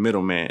protect the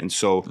middleman. And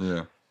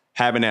so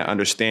having that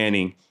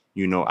understanding,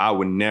 I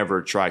would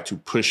never try to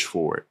push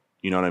for it.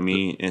 You know what I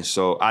mean? And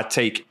so I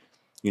take,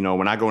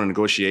 when I go to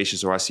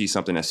negotiations or I see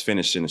something that's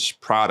finished in its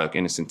product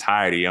in its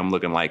entirety, I'm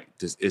looking like,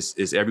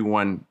 is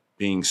everyone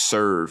being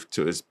served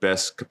to its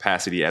best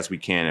capacity as we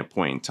can at a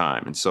point in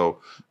time? And so,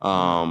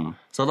 for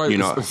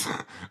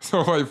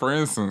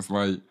instance,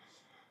 like,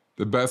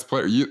 the best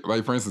player,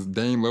 like for instance,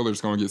 Dame Lillard's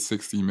going to get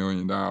 $60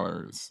 million.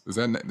 Is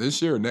that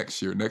this year or next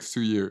year? Next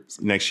 2 years?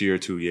 Next year or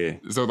two, yeah.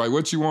 So like,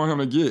 what you want him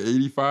to get?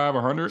 85,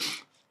 100?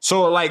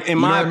 So like, in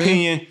my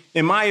opinion,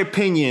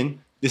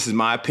 this is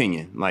my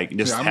opinion. Like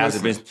this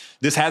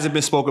hasn't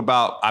been spoken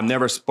about. I've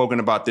never spoken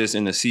about this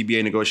in the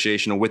CBA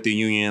negotiation or with the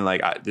union.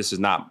 Like it's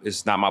not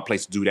my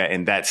place to do that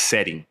in that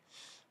setting.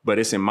 But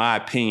it's in my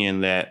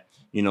opinion that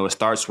it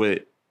starts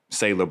with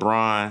say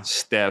LeBron,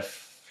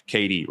 Steph,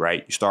 KD,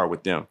 right? You start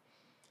with them.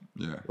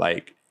 Yeah.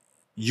 Like,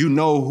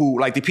 who,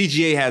 like the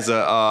PGA has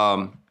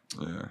a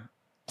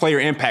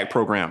player impact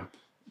program.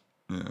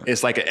 Yeah.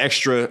 It's like an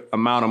extra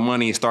amount of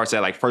money. It starts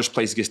at like first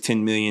place gets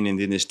 10 million and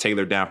then it's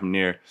tailored down from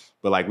there.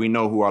 But like we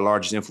know who our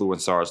largest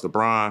influencers are. It's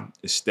LeBron,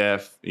 it's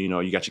Steph, you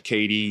got your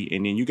KD,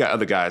 and then you got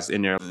other guys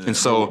in there. Yeah, and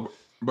so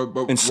what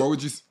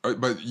would you,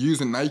 but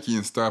using Nike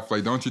and stuff,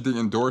 like don't you think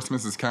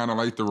endorsements is kind of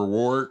like the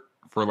reward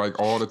for like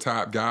all the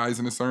top guys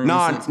in a certain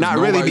sense? Not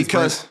really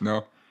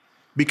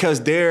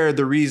because they're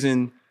the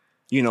reason.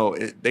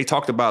 They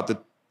talked about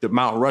the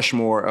Mount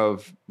Rushmore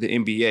of the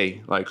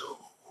NBA, like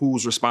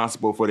who's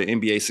responsible for the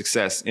NBA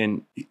success.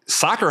 And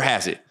soccer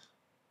has it.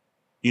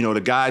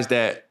 The guys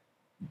that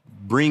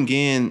bring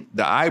in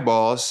the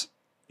eyeballs,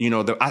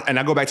 and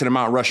I go back to the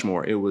Mount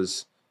Rushmore. It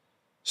was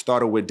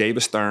started with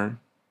David Stern,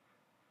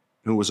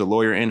 who was a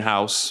lawyer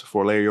in-house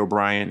for Larry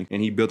O'Brien,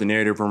 and he built a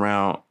narrative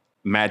around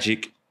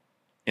Magic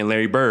and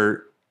Larry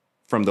Bird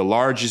from the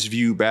largest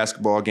viewed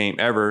basketball game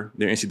ever,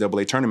 their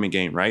NCAA tournament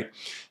game, right?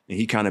 And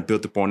he kind of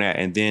built upon that.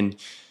 And then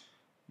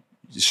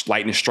just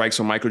lightning strikes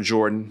on Michael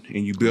Jordan,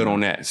 and you build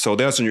on that. So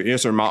there's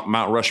your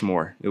Mount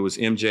Rushmore. It was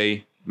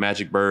MJ,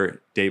 Magic,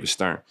 Bird, David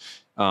Stern.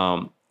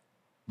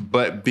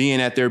 But being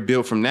that they're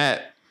built from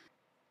that,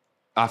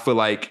 I feel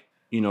like,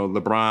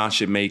 LeBron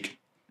should make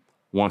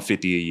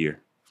 $150 a year.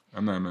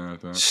 I'm not mad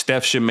at that.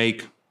 Steph should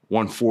make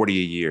 $140 a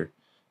year.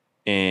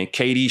 And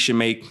KD should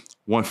make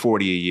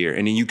 $140 a year.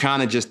 And then you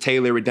kind of just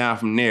tailor it down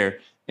from there.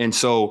 And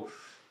so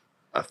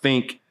I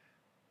think,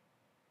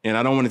 and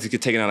I don't want it to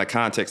get taken out of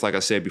context, like I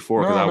said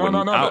before.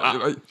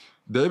 No.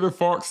 David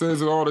Falk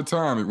says it all the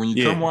time. When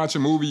you come watch a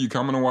movie, you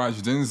come in to watch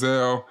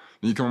Denzel,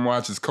 then you come and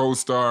watch his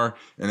co-star,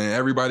 and then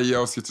everybody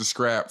else gets the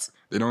scraps.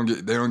 They don't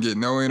get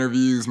no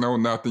interviews, no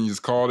nothing. You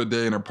just call it a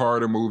day and they're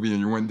part of the movie,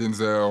 and you win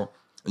Denzel,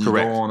 and you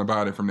go on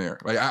about it from there.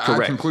 Like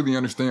I completely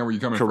understand where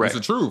you're coming from. It's the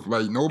truth.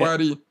 Like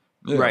nobody,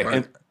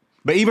 right?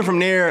 But even from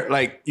there,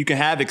 like you can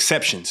have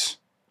exceptions,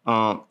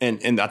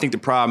 and I think the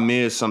problem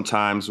is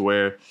sometimes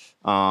where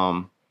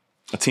a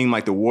team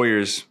like the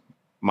Warriors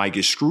might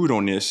get screwed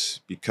on this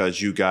because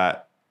you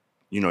got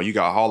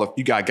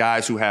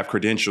guys who have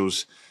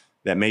credentials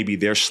that maybe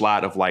their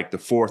slot of like the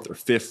fourth or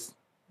fifth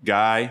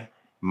guy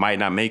might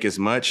not make as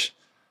much.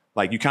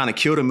 Like you kind of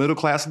kill the middle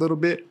class a little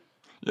bit.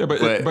 Yeah,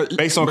 but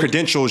based on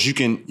credentials, you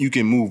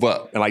can move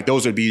up, and like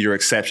those would be your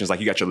exceptions. Like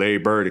you got your Larry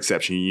Bird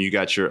exception, you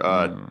got your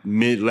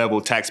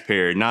mid-level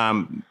taxpayer,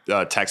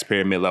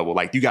 non-taxpayer mid-level.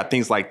 Like you got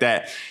things like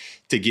that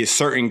to get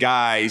certain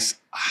guys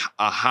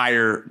a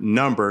higher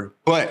number,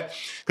 but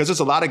because there's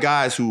a lot of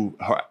guys who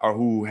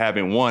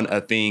haven't won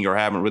a thing or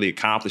haven't really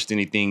accomplished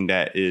anything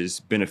that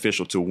is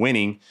beneficial to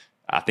winning,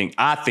 I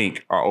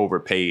think are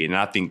overpaid, and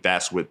I think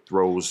that's what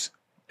throws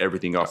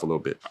everything off a little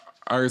bit.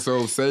 All right,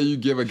 so say you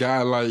give a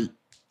guy like,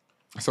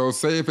 so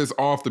say if it's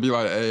off to be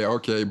like, hey,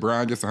 okay,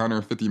 Brian gets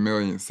 $150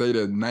 million. Say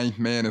the ninth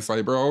man is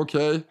like, bro,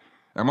 okay,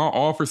 am I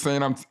off for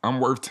saying I'm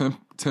worth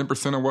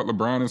 10% of what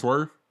LeBron is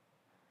worth?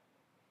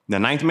 The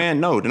ninth man,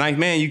 no. The ninth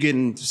man, you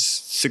getting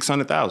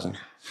 600,000.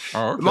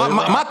 Oh, okay.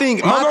 My thing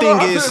is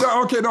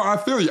I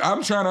feel you.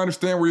 I'm trying to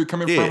understand where you're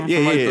coming from.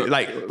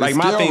 Like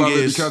my thing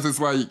is because it's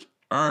like,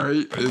 all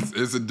right,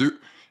 it's a dude.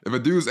 If a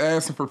dude's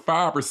asking for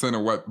 5%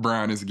 of what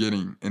Brian is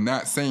getting, and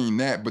not saying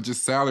that, but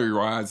just salary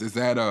wise, is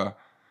that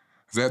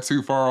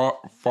too far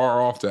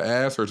off to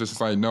ask, or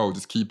just like no,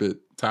 just keep it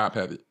top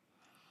heavy?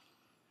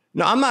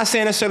 No, I'm not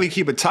saying necessarily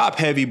keep it top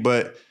heavy,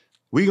 but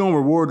we gonna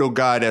reward the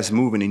guy that's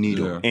moving the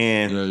needle,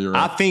 and you're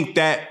right. I think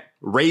that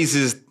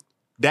raises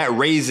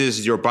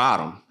your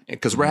bottom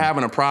because we're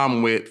having a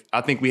problem with.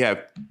 I think we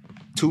have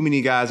too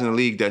many guys in the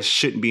league that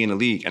shouldn't be in the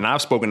league, and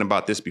I've spoken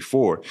about this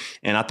before,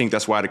 and I think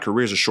that's why the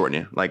careers are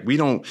shortening. Like we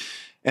don't,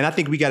 and I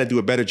think we got to do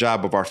a better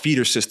job of our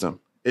feeder system.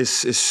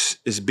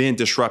 It's been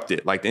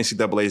disrupted. Like the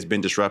NCAA has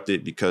been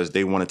disrupted because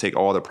they want to take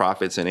all the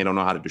profits and they don't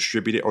know how to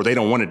distribute it, or they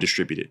don't want to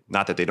distribute it.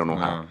 Not that they don't know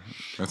how.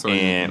 That's why you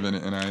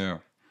invented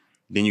NIL.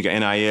 Then you got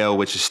NIL,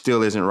 which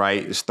still isn't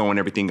right. It's throwing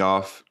everything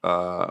off.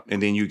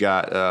 And then you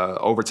got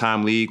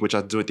Overtime League, which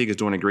I think is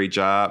doing a great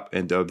job.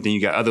 And then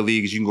you got other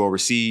leagues. You can go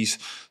overseas.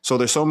 So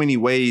there's so many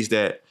ways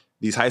that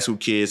these high school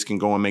kids can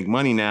go and make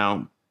money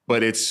now,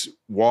 but it's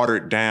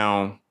watered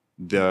down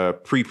the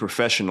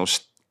pre-professional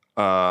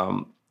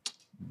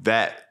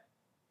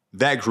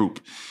that group.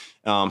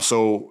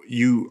 So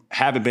you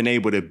haven't been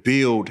able to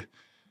build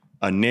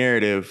a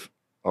narrative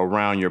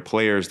around your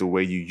players the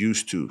way you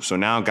used to. So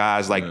now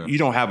guys, like, you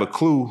don't have a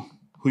clue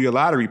who your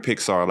lottery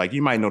picks are. Like,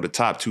 you might know the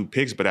top 2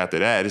 picks, but after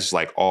that, it's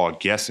like all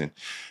guessing.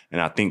 And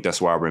I think that's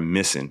why we're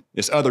missing.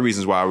 There's other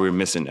reasons why we're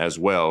missing as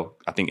well.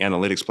 I think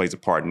analytics plays a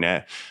part in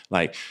that.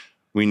 Like,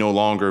 we no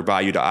longer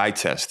value the eye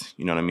test.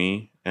 You know what I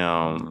mean?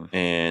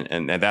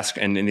 And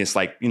it's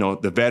like, you know,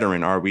 the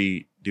veteran, are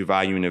we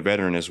devaluing the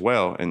veteran as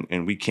well?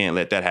 And we can't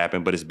let that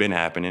happen, but it's been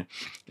happening.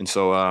 And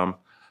so,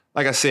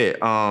 like I said,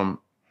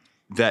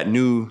 that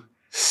new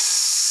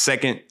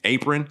second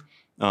apron,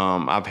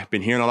 I've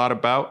been hearing a lot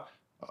about.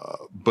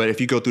 But if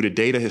you go through the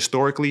data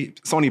historically,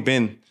 it's only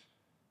been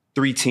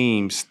 3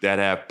 teams that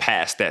have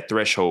passed that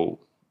threshold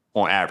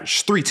on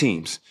average. 3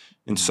 teams.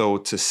 And so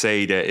to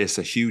say that it's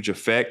a huge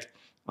effect,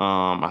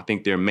 I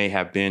think there may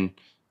have been,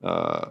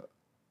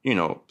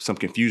 some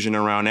confusion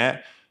around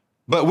that.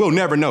 But we'll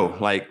never know.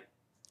 Like,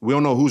 we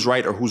don't know who's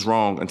right or who's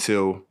wrong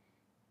until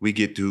we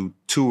get through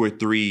 2 or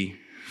 3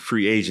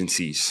 free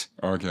agencies.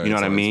 Okay. You know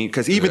what I mean?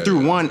 Because even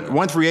through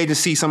one free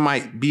agency, some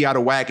might be out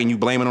of whack and you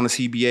blame it on the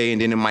CBA, and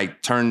then it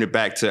might turn it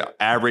back to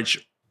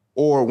average.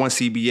 Or one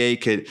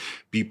CBA could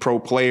be pro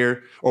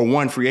player, or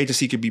one free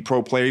agency could be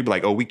pro player. You'd be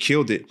like, oh, we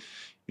killed it.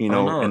 You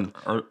know,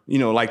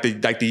 like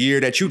the year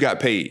that you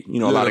got paid. You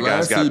know, a lot of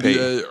guys got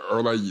paid.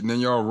 Or like, then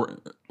y'all,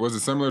 was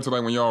it similar to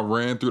like when y'all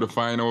ran through the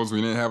finals,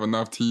 we didn't have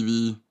enough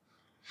TV?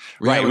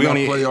 We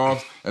only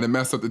playoffs, and it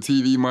messed up the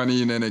TV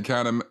money, and then it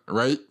kind of,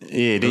 right?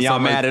 Yeah, then y'all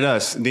mad at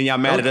us. Then y'all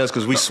mad at us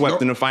because we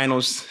swept in the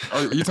finals.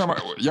 Are you talking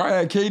about, y'all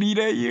had KD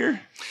that year?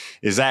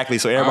 Exactly.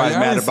 So everybody's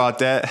mad about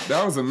that.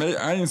 That was amazing.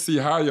 I didn't see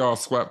how y'all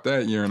swept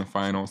that year in the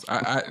finals.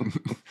 I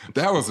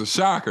that was a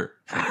shocker.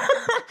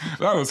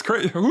 That was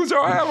crazy. Who'd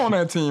y'all have on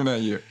that team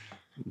that year?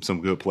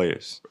 Some good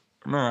players.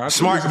 No,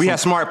 we had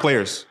smart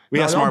players. We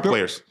had smart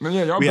players.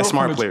 Yeah, we had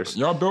smart players.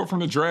 Y'all built from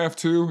the draft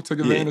too. Took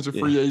advantage of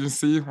free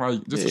agency.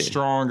 Like just a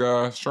strong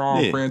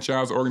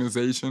franchise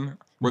organization.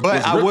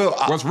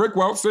 Was Rick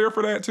Welch there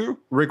for that too?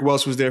 Rick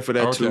Welch was there for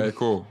that too. Okay,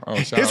 cool. Oh,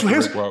 shout out to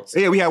Rick Welch.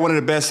 Yeah, we had one of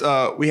the best.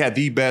 We had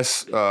the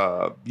best.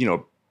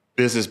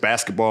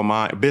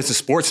 Business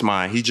sports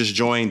mind. He just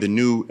joined the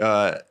new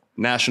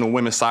National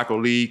Women's Soccer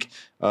League.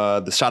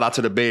 The shout out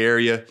to the Bay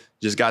Area.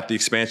 Just got the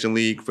expansion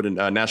league for the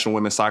National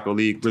Women's Soccer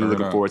League. Really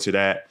looking forward to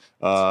that.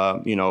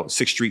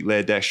 6th Street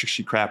led that. 6th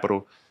Street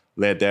Capital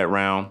led that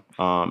round.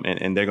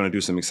 And they're going to do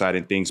some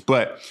exciting things.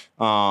 But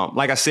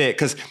like I said,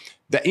 because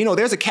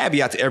there's a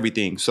caveat to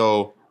everything.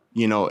 So,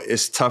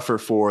 it's tougher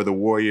for the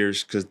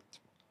Warriors because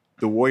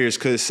the Warriors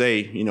could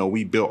say,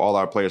 we built all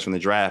our players from the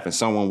draft, and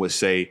someone would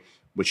say,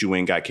 but you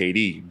ain't got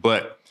KD.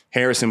 But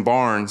Harrison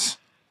Barnes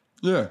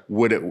would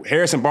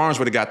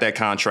have got that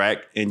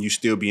contract, and you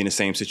still be in the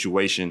same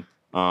situation.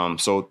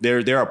 So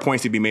there are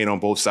points to be made on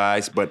both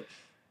sides, but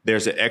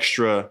there's an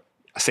extra,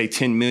 say,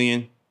 $10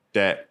 million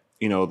that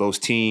those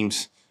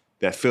teams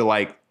that feel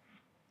like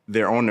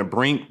they're on the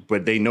brink,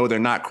 but they know they're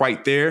not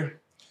quite there.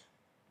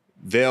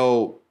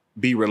 They'll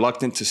be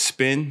reluctant to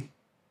spend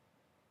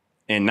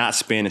and not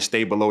spend and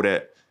stay below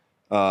that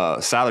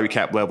salary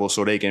cap level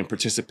so they can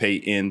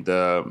participate in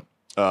the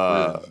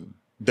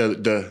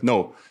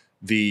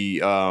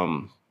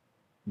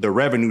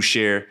revenue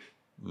share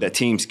that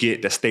teams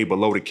get that stay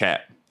below the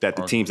cap, that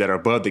the teams that are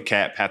above the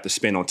cap have to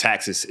spend on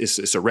taxes.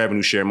 It's a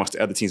revenue share amongst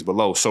the other teams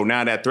below. So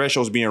now that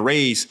threshold is being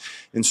raised,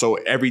 and so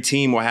every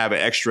team will have an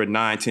extra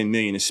 $9-10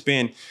 million to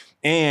spend,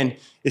 and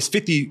it's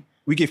 50.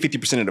 We get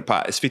 50% of the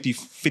pot. It's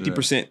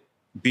 50%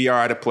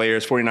 BR to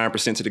players,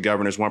 49% to the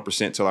governors,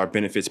 1% to our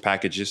benefits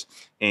packages.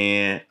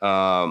 And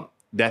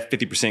that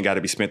 50% got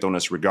to be spent on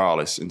us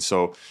regardless. And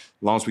so as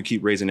long as we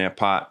keep raising that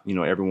pot,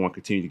 everyone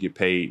continue to get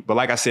paid. But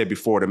like I said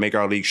before, to make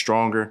our league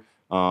stronger,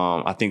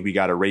 I think we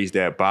got to raise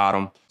that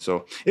bottom.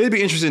 So it'd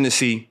be interesting to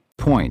see.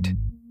 Point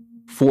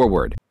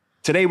forward.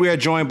 Today, we are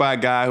joined by a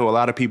guy who a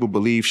lot of people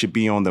believe should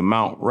be on the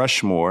Mount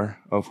Rushmore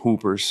of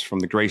hoopers from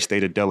the great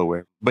state of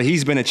Delaware. But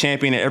he's been a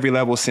champion at every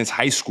level since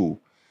high school.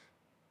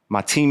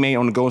 My teammate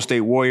on the Golden State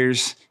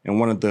Warriors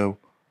and one of the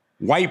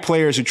white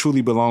players who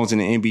truly belongs in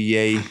the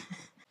NBA.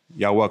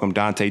 Y'all welcome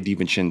Donte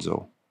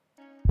DiVincenzo.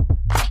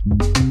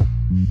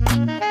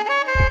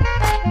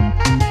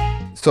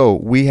 So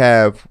we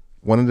have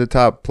one of the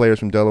top players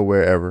from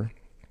Delaware ever.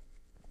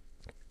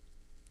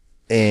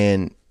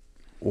 And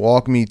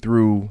walk me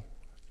through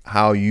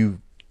how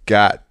you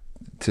got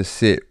to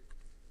sit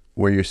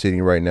where you're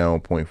sitting right now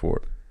on point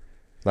forward.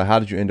 Like, how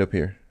did you end up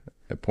here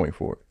at point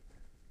forward?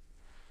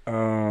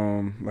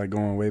 Like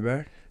going way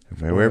back?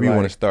 Wherever you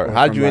want to start.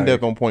 How did you end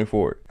up on point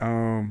forward?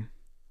 I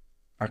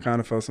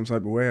kind of felt some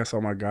type of way. I saw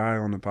my guy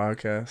on the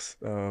podcast,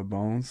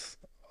 Bones.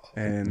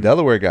 And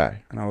Delaware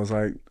guy. And I was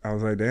like,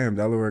 damn,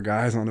 Delaware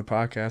guy's on the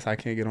podcast. I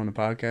can't get on the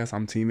podcast.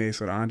 I'm teammates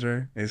with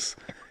Andre.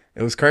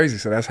 It was crazy.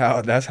 So that's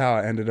how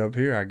I ended up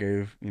here. I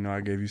gave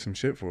you some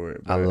shit for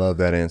it. I love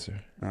that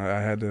answer.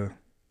 I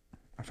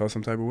felt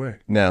some type of way.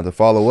 Now, to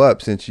follow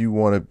up, since you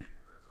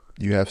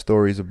have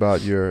stories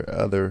about your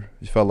other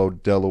fellow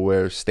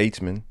Delaware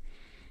statesman.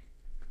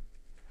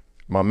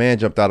 My man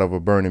jumped out of a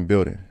burning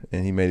building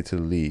and he made it to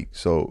the league.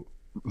 So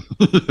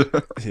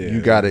you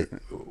got to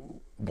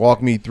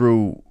walk me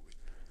through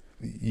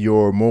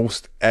your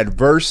most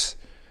adverse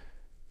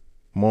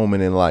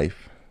moment in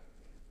life.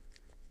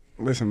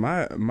 Listen,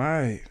 my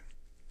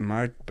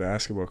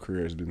basketball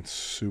career has been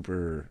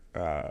super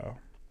kind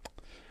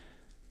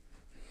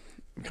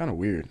of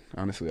weird,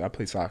 honestly. I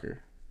played soccer.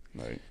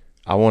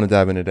 I want to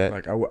dive into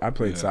that. I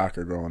played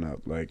soccer growing up.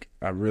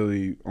 I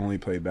really only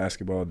played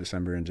basketball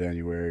December and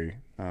January,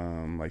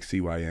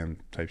 CYM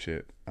type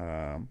shit.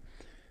 And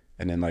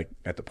then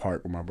at the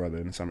park with my brother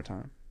in the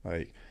summertime.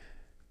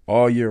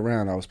 All year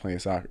round, I was playing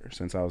soccer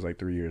since I was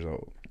 3 years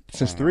old.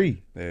 Since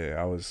 3? Yeah,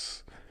 I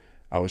was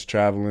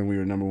traveling. We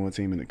were #1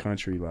 team in the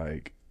country.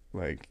 My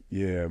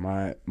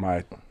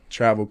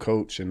travel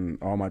coach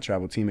and all my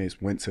travel teammates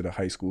went to the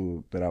high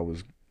school that I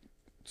was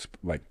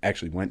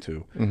actually went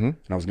to, and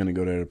I was gonna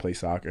go there to play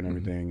soccer and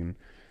everything, and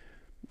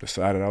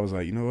decided I was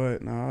like, you know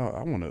what? No,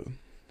 I want to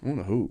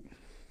hoop.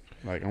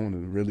 I want to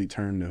really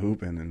turn the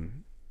hooping,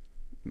 and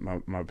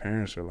my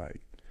parents are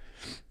like,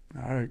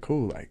 all right,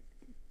 cool.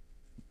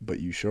 But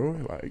you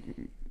sure?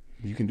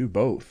 You can do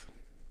both.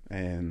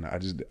 And I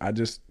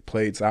just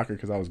played soccer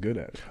because I was good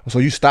at it. So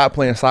you stopped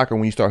playing soccer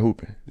when you start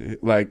hooping?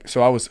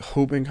 So I was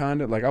hooping kind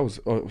of. I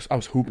was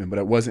hooping, but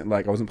it wasn't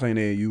I wasn't playing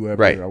AAU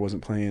ever. Right. I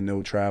wasn't playing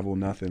no travel,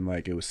 nothing.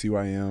 It was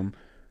CYM,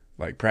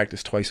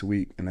 practice twice a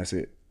week, and that's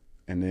it.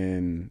 And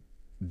then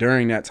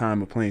during that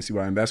time of playing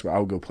CYM basketball, I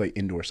would go play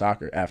indoor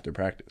soccer after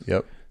practice.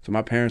 Yep. So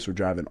my parents were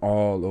driving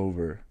all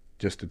over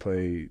just to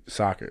play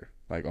soccer,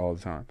 all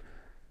the time.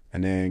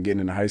 And then getting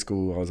into high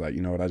school, I was like,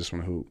 you know what? I just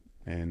want to hoop.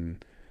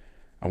 And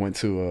I went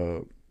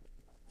to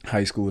a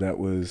high school that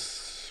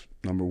was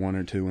 #1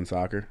 or 2 in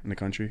soccer in the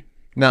country.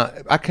 Now,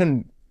 I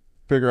couldn't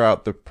figure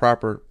out the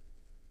proper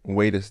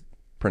way to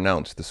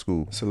pronounce the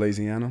school.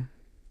 Salesianum.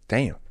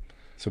 Damn.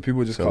 So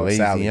people just call it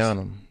Sally's.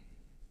 Salesianum.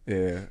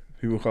 Yeah,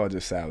 people call it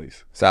just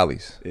Sally's.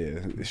 Sally's. Yeah,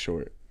 it's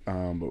short.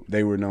 But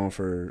they were known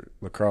for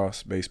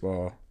lacrosse,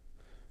 baseball,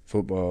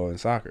 football, and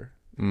soccer.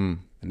 And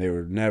they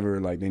were never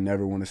they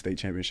never won a state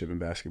championship in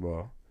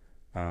basketball.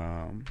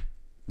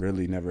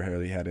 Really never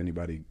really had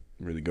anybody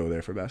really go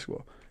there for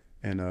basketball.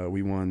 And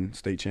we won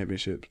state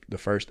championships the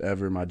first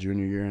ever my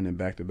junior year, and then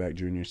back-to-back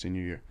junior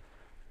senior year.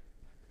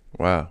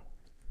 Wow.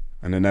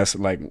 And then that's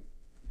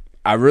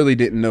I really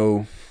didn't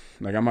know.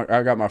 I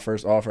got my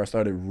first offer. I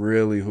started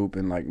really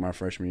hooping my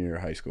freshman year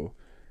of high school,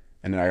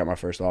 and then I got my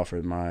first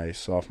offer my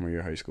sophomore year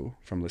of high school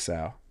from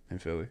LaSalle in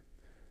Philly.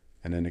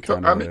 And then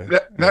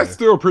that's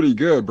still pretty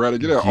good, bro. To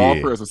get an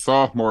offer as a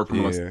sophomore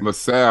from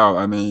LaSalle,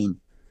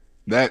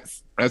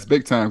 that's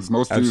big time, because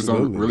most dudes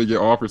don't really get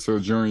offers till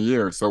junior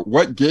year. So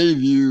what gave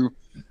you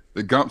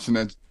the gumption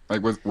that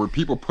were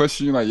people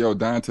pushing you yo,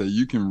 Donte,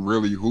 you can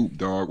really hoop,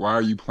 dog? Why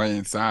are you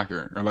playing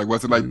soccer? Or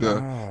was it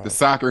the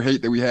soccer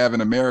hate that we have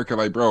in America?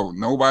 Bro,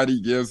 nobody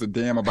gives a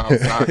damn about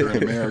soccer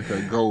in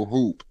America. Go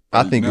hoop.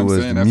 I think it was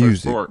the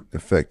music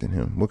affecting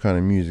him. What kind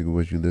of music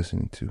was you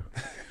listening to?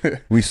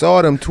 We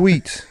saw them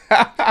tweets.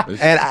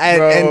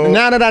 and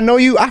now that I know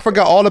you, I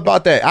forgot all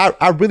about that.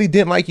 I really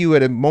didn't like you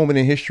at a moment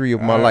in history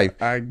of my life.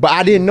 But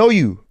I didn't know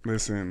you.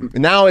 Listen.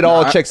 Now it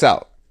all checks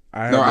out.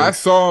 I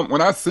saw him.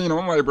 When I seen him,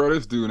 I'm like, bro,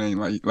 this dude ain't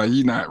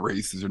he not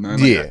racist or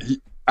nothing. Yeah.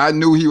 I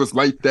knew he was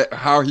like that,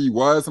 how he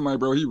was. I'm like,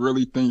 bro, he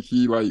really think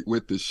he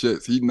with the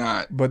shits. He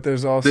not. But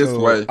there's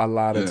also a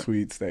lot of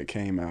tweets that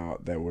came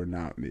out that were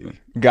not me.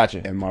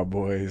 Gotcha. And my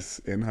boys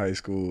in high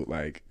school,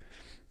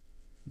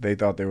 they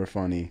thought they were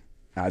funny.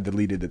 I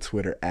deleted the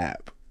Twitter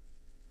app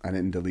I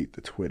didn't delete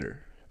the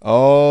Twitter.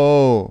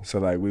 Oh. So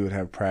like we would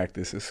have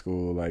practice at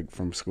school, like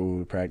from school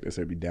to practice,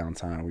 there'd be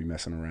downtime, we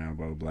messing around,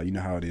 blah, blah, blah. You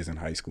know how it is in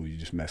high school, you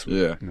just mess with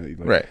it. You know,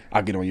 like, right.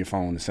 I'll get on your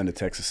phone and send a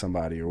text to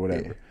somebody or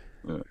whatever.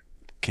 Yeah.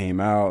 Came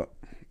out,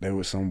 there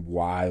was some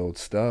wild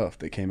stuff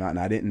that came out, and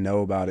I didn't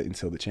know about it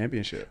until the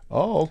championship.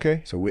 Oh,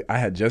 okay. So I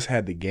had just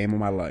had the game of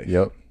my life.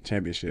 Yep.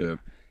 Championship. Yep.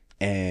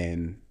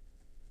 And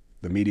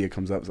the media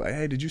comes up, it's like,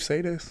 hey, did you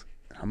say this?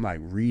 I'm like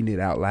reading it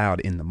out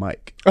loud in the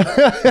mic.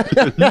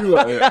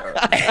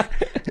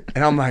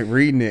 And I'm like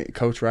reading it.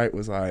 Coach Wright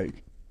was like,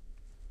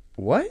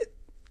 what?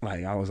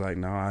 Like, I was like,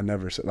 no, I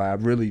never said, like, I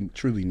really,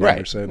 truly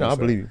never said no, that. I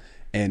believe you.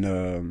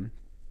 And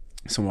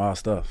some wild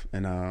stuff.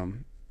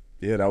 And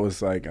yeah, that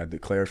was like, I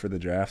declared for the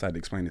draft. I had to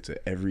explain it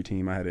to every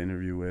team I had an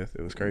interview with.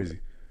 It was crazy.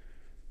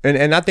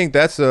 And I think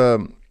that's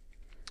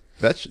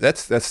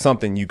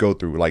something you go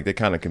through. Like, that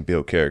kind of can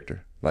build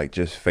character. Like,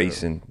 just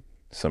facing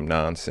some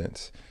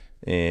nonsense.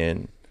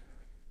 And,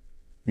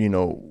 you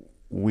know,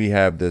 we've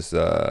had this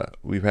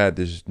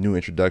new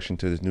introduction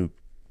to this new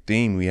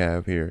theme we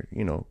have here,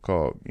 you know,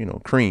 called, you know,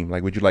 cream.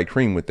 Like, would you like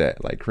cream with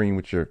that? Like cream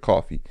with your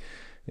coffee.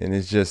 And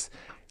it's just,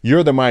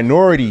 you're the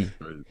minority.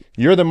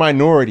 You're the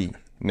minority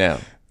now.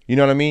 You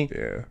know what I mean?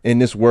 Yeah. In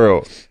this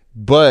world.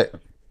 But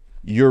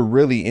you're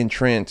really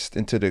entrenched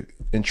into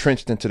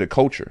the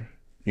culture,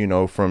 you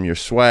know, from your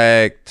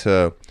swag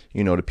to,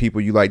 you know, the people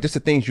you like, just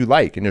the things you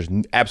like. And there's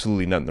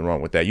absolutely nothing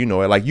wrong with that. You know,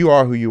 like, you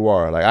are who you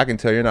are. Like, I can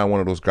tell you're not one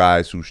of those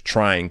guys who's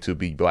trying to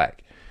be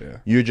black. Yeah.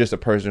 You're just a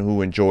person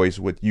who enjoys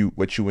what you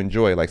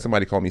enjoy. Like,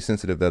 somebody called me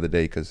sensitive the other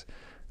day because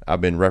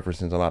I've been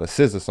referencing a lot of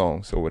SZA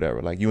songs or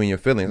whatever. Like, you and your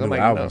feelings. I'm like,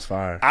 no,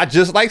 fire. I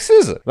just like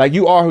SZA. Like,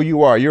 you are who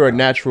you are. You're a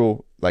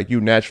natural, like, you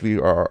naturally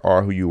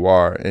are who you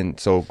are. And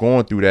so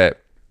going through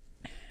that,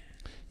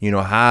 you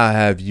know, how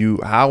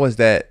has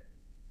that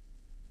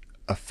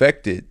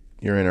affected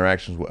your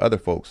interactions with other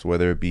folks,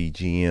 whether it be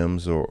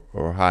GMs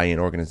or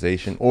high-end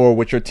organization or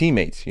with your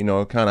teammates? You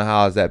know, kind of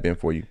how has that been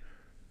for you?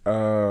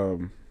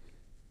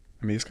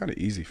 I mean, it's kind of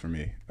easy for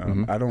me.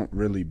 I don't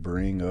really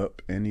bring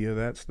up any of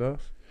that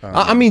stuff.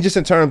 I mean, just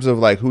in terms of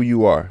like who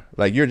you are,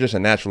 like, you're just a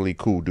naturally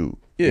cool dude.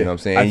 Yeah, you know what I'm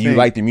saying? And you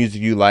like the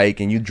music you like,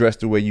 and you dress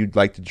the way you'd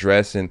like to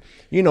dress. And,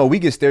 you know, we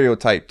get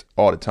stereotyped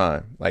all the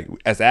time, like,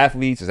 as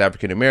athletes, as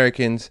African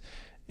Americans,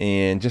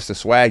 and just the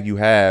swag you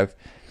have.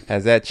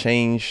 Has that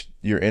changed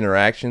your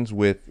interactions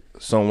with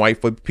some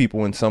white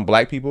people and some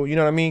black people? You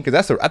know what I mean?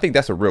 Because I think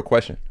that's a real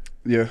question.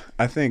 Yeah,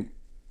 I think,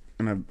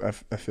 and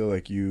I feel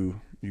like you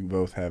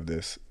both have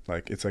this,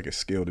 like, it's like a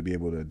skill to be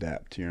able to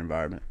adapt to your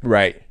environment.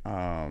 Right.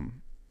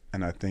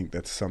 And I think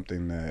that's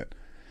something that,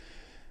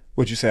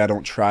 what you say, I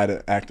don't try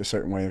to act a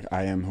certain way.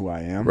 I am who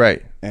I am.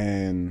 Right.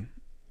 And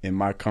in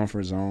my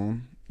comfort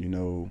zone, you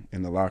know,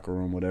 in the locker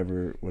room,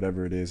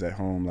 whatever it is at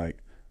home, like,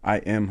 I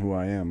am who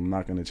I am. I'm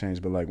not going to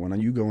change. But like, when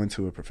you go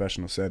into a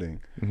professional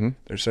setting,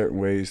 there's certain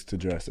ways to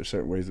dress, there's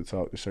certain ways to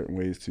talk, there's certain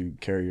ways to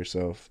carry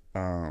yourself,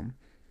 and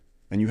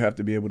you have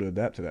to be able to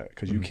adapt to that,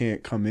 because you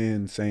can't come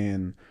in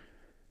saying,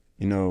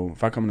 you know,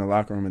 if I come in the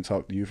locker room and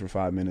talk to you for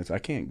 5 minutes, I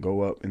can't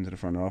go up into the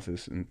front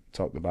office and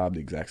talk to Bob the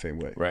exact same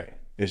way. Right.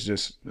 It's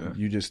just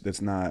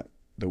that's not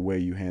the way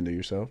you handle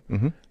yourself.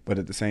 But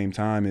at the same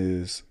time,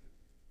 is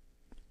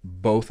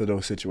both of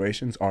those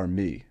situations are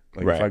me.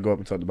 Like, if I go up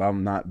and talk to Bob,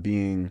 I'm not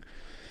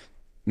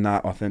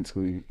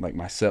authentically like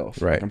myself.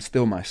 Right. Like, I'm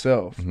still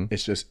myself.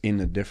 It's just in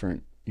a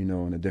different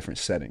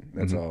setting.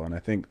 That's all. And I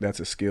think that's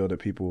a skill that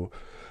people,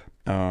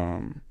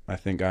 I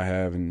think I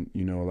have, and,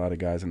 you know, a lot of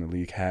guys in the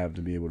league have,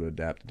 to be able to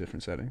adapt to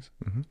different settings.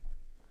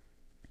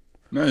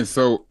 Nice.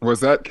 So was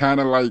that kind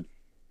of like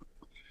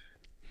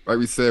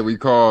we said, we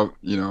call,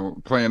 you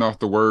know, playing off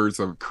the words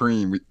of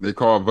cream, they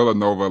call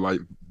Villanova like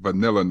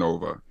Vanilla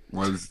Nova.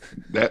 Was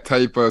that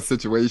type of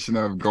situation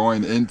of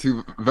going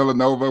into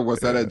Villanova, was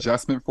that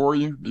adjustment for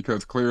you?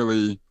 Because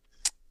clearly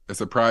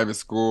it's a private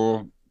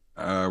school.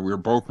 We're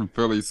both from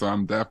Philly, so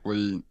I'm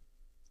definitely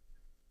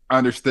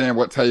understand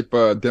what type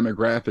of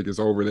demographic is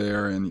over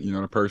there, and, you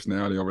know, the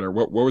personality over there.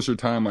 What was your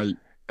time like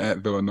at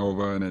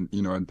Villanova, and then,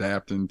 you know,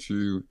 adapting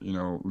to, you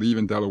know,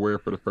 leaving Delaware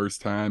for the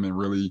first time and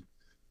really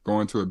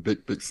going to a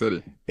big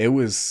city? It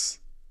was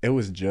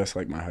just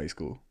like my high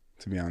school,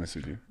 to be honest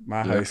with you.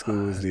 My high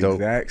school was the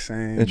exact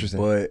same. Interesting.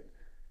 But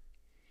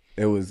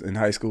it was, in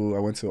high school, I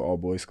went to an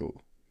all-boys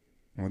school.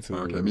 I went to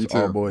me too.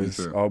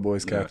 all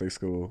boys Catholic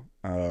school.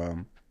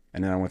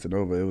 And then I went to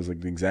Nova. It was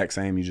like the exact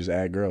same. You just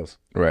add girls.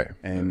 Right.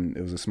 And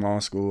it was a small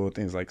school. I think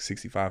it was like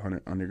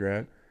 6,500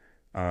 undergrad.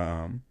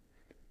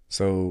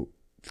 So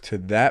to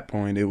that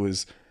point, it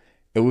was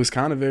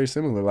kind of very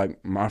similar.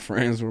 Like, my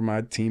friends were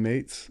my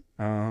teammates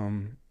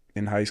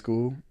in high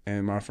school,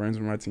 and my friends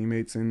were my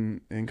teammates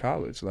in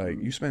college. Like,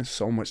 you spend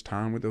so much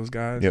time with those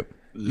guys. Yep.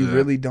 You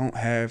really don't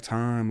have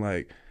time.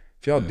 Like,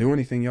 if y'all do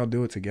anything, y'all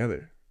do it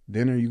together.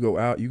 Dinner, you go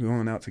out, you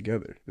going out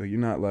together. Like, you're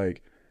not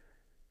like,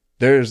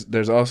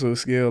 there's also a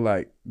skill,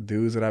 like,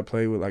 dudes that I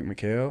played with, like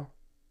Mikhail,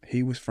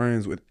 he was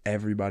friends with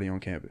everybody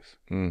on campus.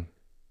 And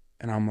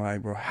I'm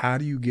like, bro, how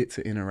do you get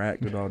to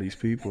interact with all these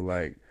people?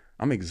 Like,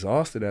 I'm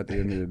exhausted at the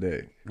end of the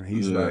day. And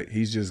he's like,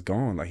 he's just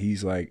gone. Like,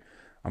 he's like,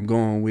 I'm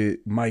going with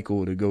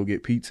Michael to go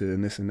get pizza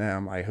and this and that.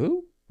 I'm like,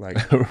 who?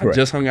 Like, right. I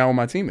just hung out with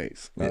my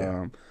teammates.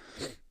 Yeah.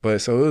 But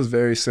so it was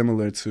very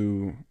similar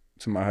to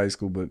my high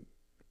school, but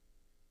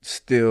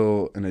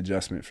still an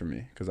adjustment for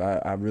me because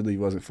I really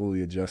wasn't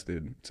fully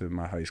adjusted to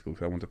my high school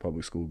because I went to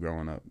public school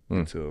growing up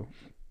until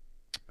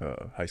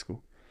high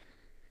school.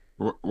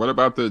 What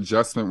about the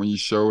adjustment when you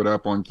showed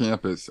up on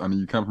campus? I mean,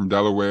 you come from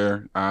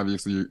Delaware.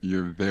 Obviously,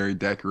 you're very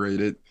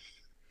decorated.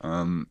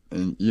 And,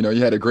 you know,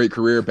 you had a great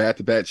career,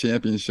 back-to-back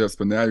championships,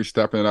 but now you're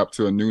stepping it up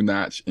to a new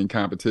notch in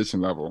competition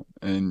level.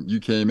 And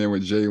you came in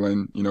with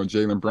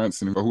Jalen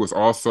Brunson, who was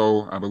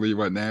also, I believe,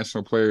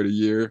 National Player of the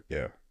Year.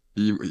 Yeah.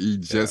 He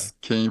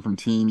just came from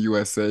Team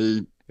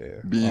USA,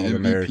 being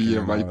MVP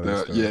of like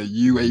the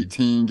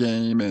U18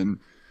 game, and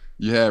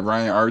you had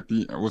Ryan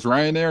Arthey. Was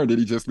Ryan there, or did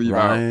he just leave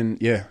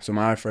out? Yeah. So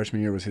my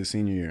freshman year was his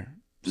senior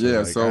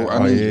year. So, I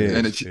mean,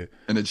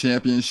 and the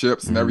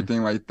championships and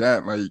everything like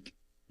that, like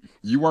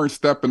you weren't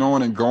stepping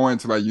on and going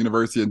to like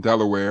University of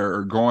Delaware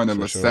or going to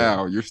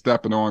LaSalle. Sure. You're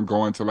stepping on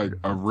going to like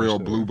a real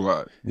blue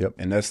blood. Yep.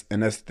 And that's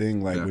the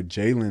thing. Like with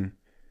Jalen,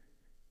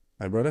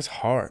 like bro, that's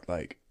hard.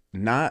 Like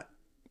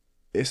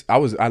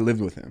I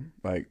lived with him.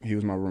 Like he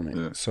was my roommate.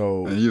 Yeah.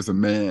 So and he was a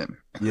man.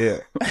 Yeah.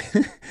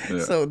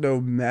 So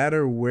no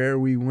matter where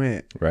we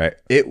went, right,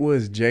 it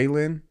was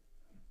Jalen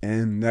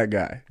and that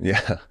guy.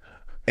 Yeah.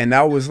 And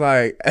that was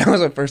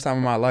the first time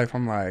in my life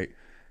I'm like,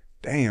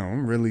 damn,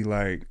 I'm really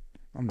like,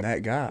 I'm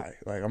that guy.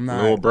 Like I'm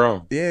not little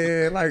bro.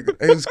 Yeah, like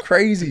it was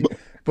crazy.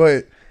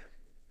 But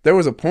there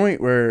was a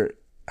point where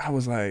I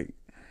was like,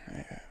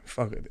 man,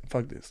 fuck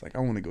this. Like I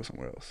want to go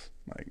somewhere else.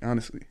 Like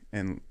honestly.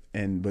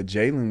 But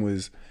Jalen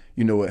was,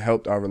 you know, what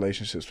helped our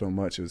relationship so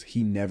much was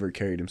he never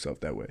carried himself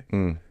that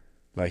way.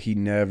 Like he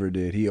never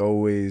did. He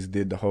always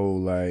did the whole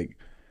like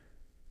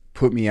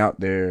put me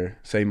out there,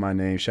 say my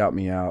name, shout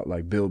me out,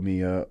 like build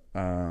me up.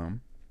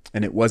 And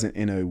it wasn't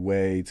in a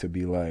way to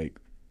be like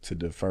to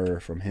defer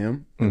from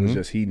him. It was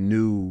just he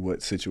knew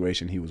what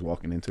situation he was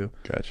walking into.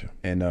 Gotcha.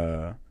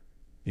 And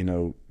you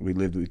know, we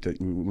lived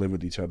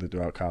with each other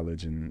throughout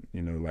college, and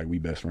you know, like we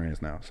best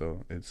friends now.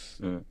 So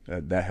it's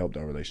that helped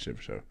our relationship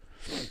for sure.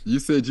 You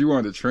said you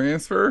wanted to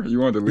transfer? You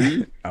wanted to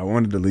leave? I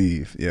wanted to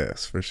leave,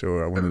 yes, for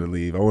sure. I wanted to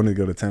leave. I wanted to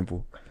go to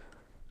Temple.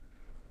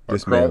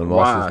 This man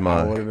lost his mind.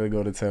 I wanted to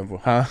go to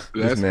Temple. Huh?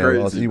 That's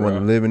crazy, he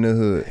wanted to live in the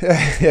hood.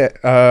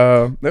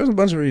 There was a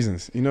bunch of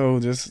reasons. You know,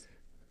 just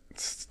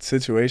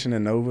situation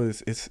at Nova,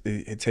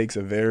 it takes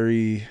a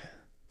very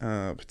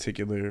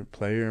particular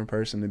player and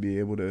person to be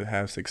able to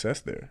have success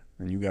there.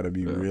 And you got to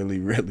be really,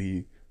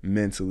 really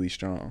mentally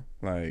strong.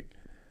 Like,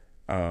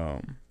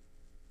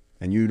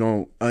 and you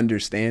don't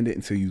understand it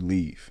until you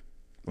leave.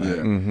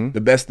 Like,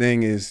 the best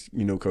thing is,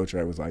 you know, Coach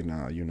Wright was like,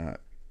 nah, you're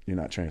not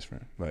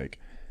transferring. Like,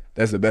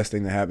 that's the best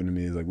thing that happened to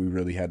me is like we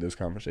really had those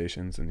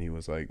conversations, and he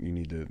was like, you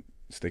need to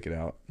stick it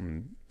out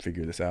and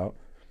figure this out.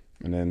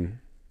 And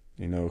then,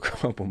 you know, a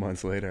couple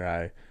months later,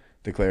 I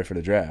declared for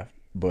the draft.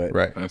 But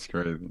that's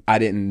crazy. I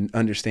didn't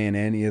understand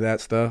any of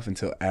that stuff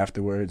until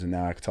afterwards, and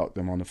now I talk to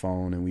them on the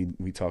phone, and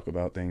we talk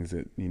about things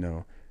that, you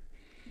know,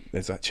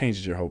 that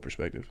changes your whole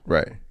perspective.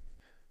 Right.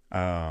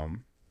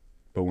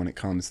 But when it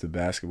comes to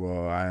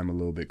basketball, I am a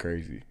little bit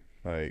crazy.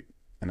 Like,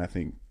 and I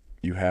think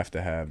you have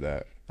to have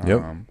that.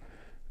 Yep.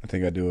 I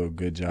think I do a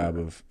good job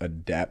of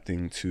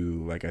adapting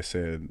to, like I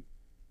said,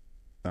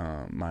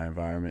 my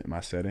environment, my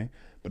setting.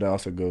 But it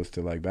also goes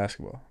to like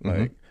basketball,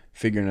 like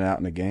figuring it out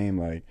in the game.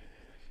 Like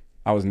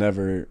I was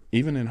never,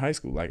 even in high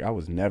school, like I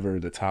was never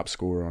the top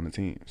scorer on the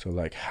team. So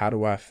like, how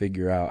do I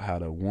figure out how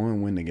to,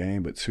 one, win the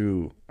game, but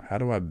two, how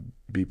do I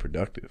be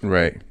productive?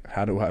 Right. Like,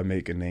 how do I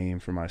make a name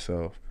for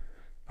myself?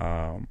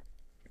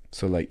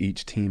 So like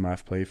each team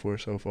I've played for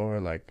so far,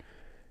 like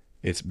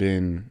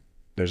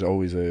there's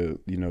always a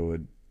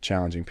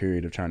challenging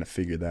period of trying to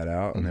figure that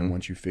out. And then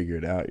once you figure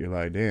it out, you're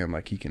like, damn,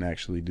 like he can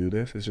actually do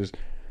this.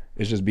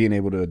 It's just being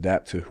able to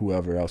adapt to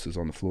whoever else is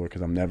on the floor,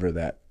 because I'm never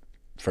that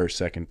first,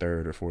 second,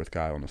 third, or fourth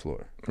guy on the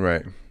floor.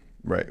 Right.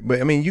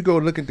 But I mean, you go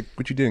look at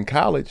what you did in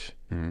college.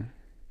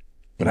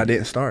 But I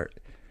didn't start.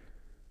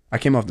 I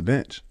came off the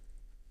bench.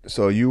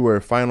 So you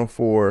were Final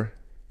Four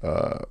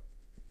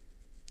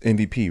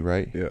MVP,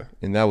 right? Yeah.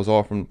 And that was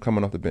all from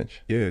coming off the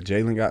bench. Yeah,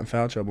 Jalen got in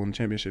foul trouble in the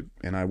championship,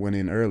 and I went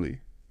in early.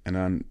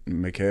 And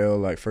Mikhail,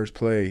 like first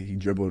play, he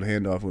dribbled a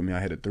handoff with me. I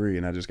hit a three,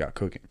 and I just got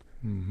cooking.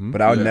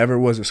 But I never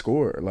was a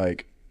scorer.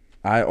 Like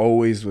I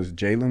always was.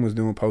 Jalen was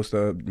doing post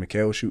up.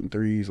 Mikhail was shooting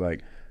threes.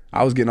 Like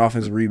I was getting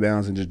offensive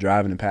rebounds and just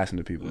driving and passing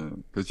to people.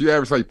 Because you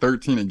averaged like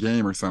 13 a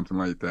game or something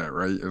like that,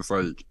 right? It's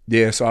like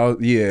So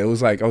it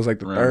was like I was like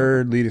the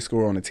third leading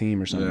scorer on the team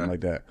or something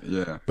like that.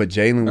 Yeah. But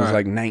Jalen was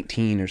like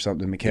 19 or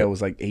something. Mikhail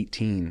was like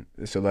 18.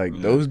 So like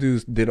those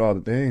dudes did all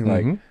the thing.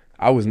 Like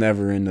I was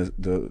never in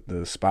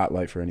the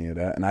spotlight for any of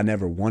that, and I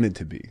never wanted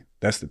to be.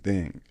 That's the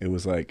thing. It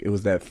was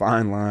that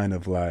fine line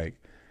of like,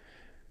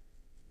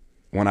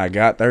 when I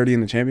got 30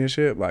 in the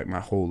championship, like my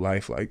whole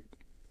life like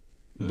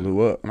blew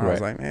up. And I was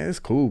like, man, it's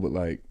cool, but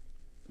like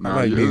I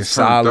like being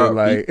solid.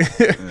 Like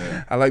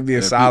I like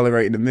being solid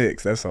right in the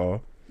mix. That's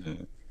all. Yeah.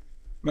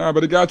 No,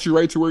 but it got you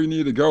right to where you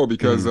needed to go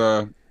because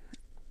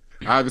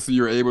obviously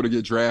you were able to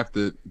get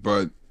drafted,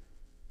 but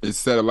it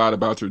said a lot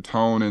about your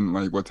tone and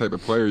like what type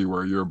of player you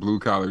were. You're a blue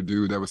collar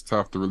dude that was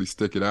tough to really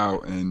stick it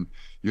out, and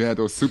you had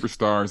those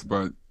superstars,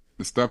 but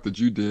the stuff that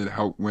you did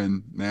helped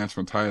win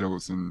national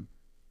titles, and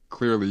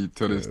clearly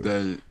to this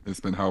day it's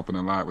been helping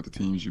a lot with the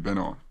teams you've been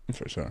on.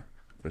 For sure.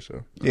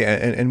 Yeah,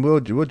 and we'll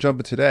jump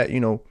into that. You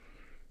know,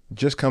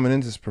 just coming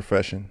into this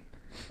profession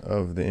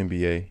of the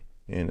NBA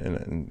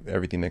and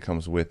everything that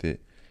comes with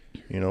it.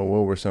 You know,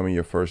 what were some of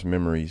your first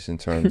memories in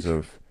terms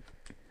of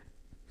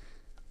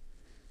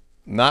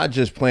not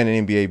just playing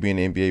an NBA, being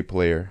an NBA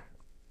player,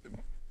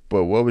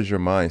 but what was your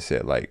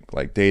mindset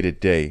like day to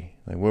day?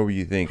 Like, what were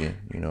you thinking?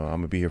 You know, I'm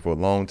gonna be here for a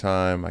long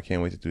time. I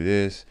can't wait to do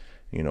this.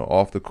 You know,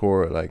 off the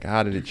court, like,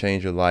 how did it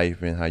change your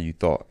life and how you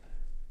thought?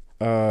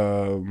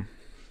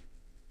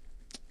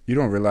 You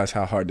don't realize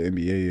how hard the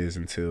NBA is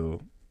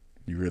until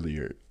you really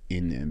are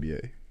in the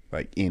NBA,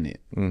 like in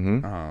it.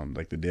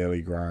 Like the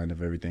daily grind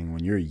of everything.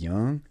 When you're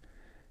young,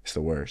 it's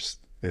the worst.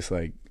 It's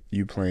like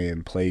you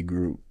playing play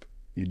group,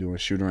 you doing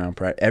shoot around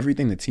practice,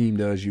 everything the team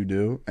does you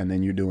do, and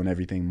then you're doing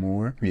everything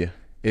more. Yeah,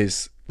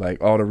 it's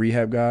like all the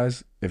rehab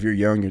guys. If you're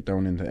young, you're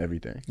thrown into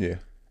everything. Yeah,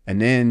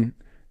 and then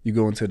you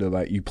go into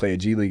the you play a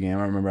G League game.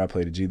 I remember I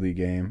played a G League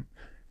game.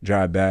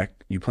 Drive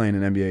back, you playing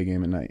an NBA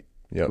game at night.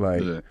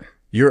 Yeah,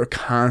 you're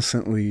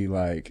constantly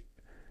like,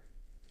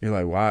 you're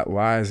like,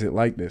 why is it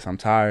like this? I'm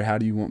tired. How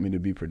do you want me to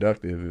be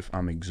productive if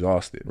I'm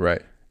exhausted?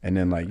 Right. And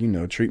then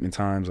treatment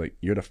times, like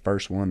you're the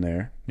first one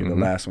there. You're the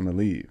last one to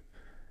leave.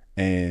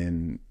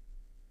 And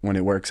when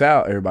it works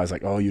out, everybody's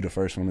like, oh, you're the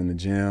first one in the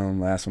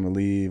gym, last one to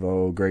leave.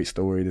 Oh, great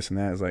story, this and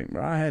that. It's like,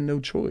 bro, I had no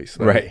choice.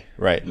 Like,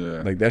 right.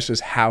 Yeah. Like that's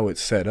just how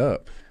it's set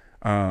up.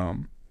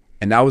 And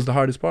that was the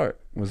hardest part,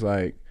 was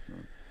like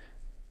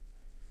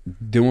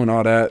doing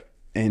all that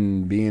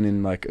and being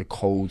in like a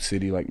cold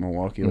city like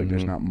Milwaukee. Like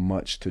there's not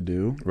much to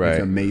do. Right. It's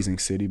an amazing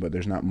city, but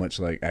there's not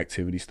much like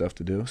activity stuff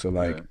to do. So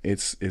like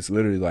it's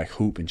literally like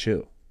hoop and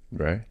chill.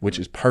 Right. Which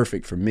is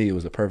perfect for me. It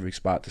was the perfect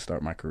spot to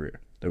start my career.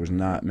 There was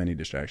not many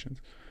distractions.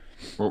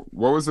 Well,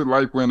 what was it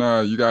like when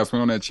you guys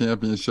went on that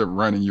championship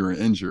run and you were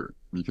injured?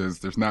 Because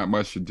there's not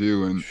much to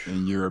do,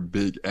 and you're a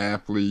big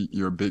athlete,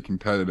 you're a big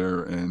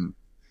competitor, and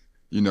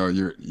you know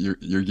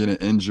you're getting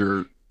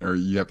injured, or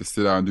you have to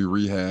sit out and do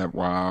rehab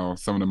while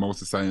some of the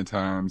most exciting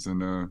times of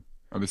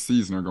the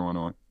season are going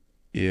on.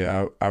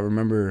 Yeah, I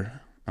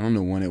remember. I don't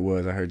know when it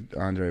was. I heard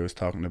Andre was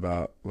talking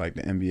about like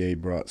the NBA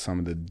brought some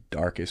of the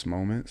darkest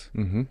moments.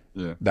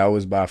 Yeah, that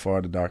was by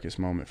far the darkest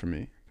moment for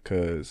me,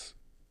 because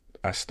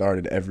I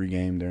started every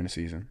game during the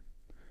season.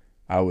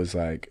 I was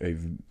like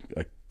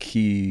a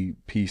key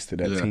piece to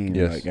that team,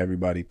 like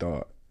everybody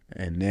thought.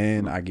 And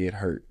then I get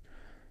hurt.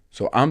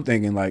 So I'm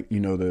thinking like, you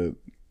know, the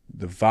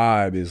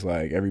vibe is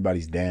like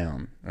everybody's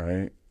down,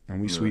 right?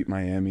 And we sweep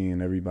Miami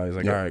and everybody's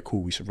like, all right,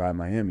 cool, we survived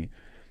Miami.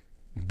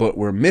 But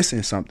we're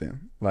missing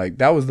something. Like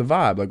that was the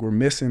vibe. Like we're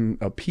missing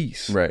a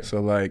piece. Right. So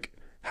like,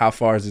 how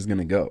far is this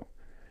gonna go?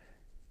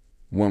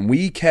 When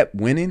we kept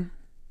winning,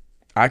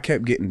 I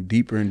kept getting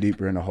deeper and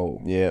deeper in the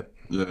hole. Yep.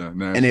 Yeah.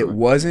 And it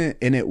wasn't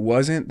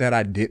that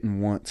I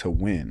didn't want to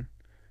win.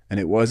 And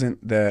it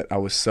wasn't that I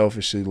was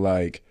selfishly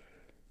like,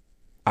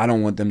 I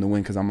don't want them to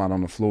win because I'm not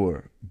on the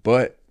floor.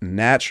 But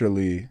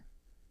naturally,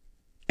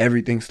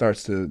 everything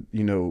starts to,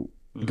 you know,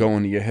 go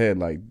into your head.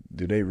 Like,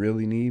 do they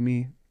really need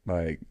me?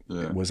 Like,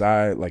 was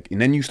I like,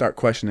 and then you start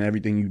questioning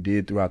everything you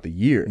did throughout the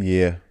year.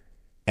 Yeah.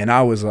 And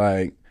I was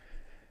like,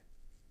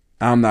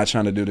 I'm not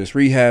trying to do this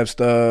rehab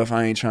stuff.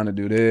 I ain't trying to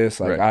do this.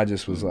 Like, I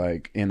just was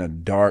like in a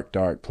dark,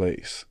 dark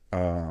place.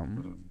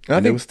 And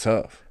it was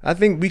tough. I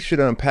think we should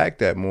unpack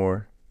that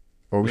more,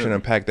 or we should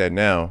unpack that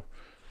now.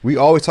 We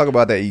always talk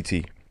about that ET.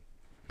 Yeah.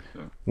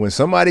 When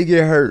somebody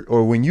get hurt,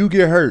 or when you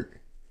get hurt,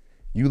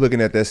 you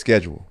looking at that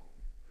schedule.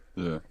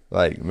 Yeah.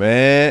 Like,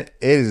 man,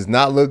 it does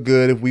not look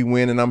good if we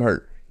win and I'm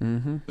hurt.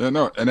 Yeah,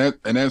 no, and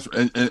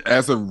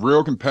as a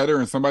real competitor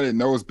and somebody that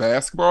knows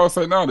basketball, it's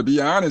like, no, to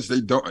be honest, they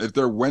don't. If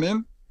they're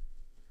winning,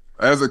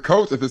 as a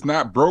coach, if it's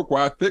not broke,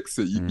 why fix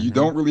it? You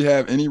don't really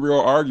have any real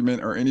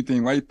argument or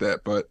anything like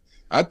that. But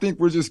I think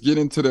we're just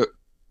getting to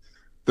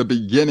the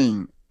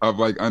beginning of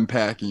like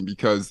unpacking,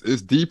 because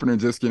it's deeper than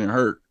just getting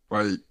hurt.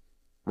 Like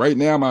right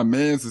now, my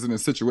man's is in a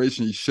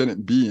situation he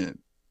shouldn't be in.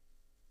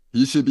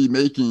 He should be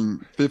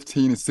making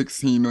 $15 and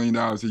 $16 million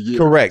a year.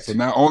 Correct. So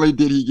not only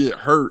did he get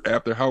hurt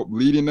after help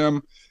leading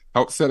them,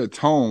 help set a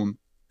tone,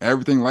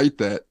 everything like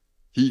that,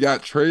 he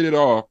got traded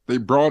off. They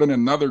brought in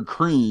another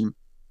cream.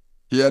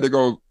 He had to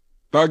go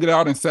thug it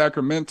out in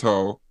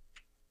Sacramento,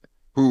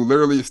 who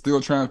literally is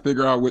still trying to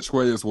figure out which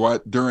way is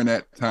what during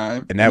that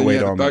time. And that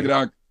weighed on me.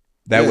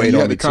 That weighed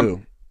on me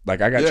too.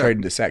 Like I got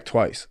traded to Sac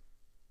twice.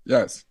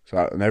 Yes.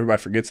 And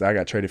everybody forgets that I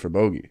got traded for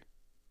Bogey.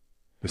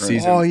 The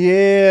season. Oh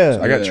yeah.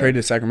 So I got traded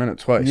to Sacramento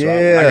twice.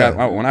 Yeah.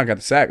 So when I got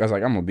the Sac, I was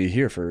like, I'm gonna be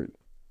here for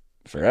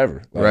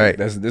forever. Like, right.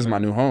 This is my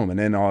new home. And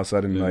then all of a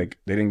sudden, like,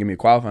 they didn't give me a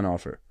qualifying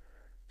offer.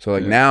 So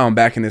like now I'm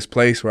back in this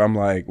place where I'm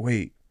like,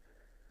 wait,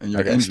 And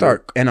you're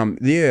injured.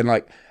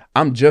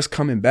 I'm just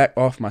coming back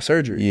off my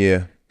surgery.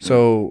 Yeah.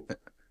 So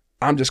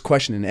I'm just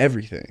questioning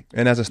everything.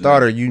 And as a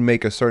starter, you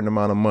make a certain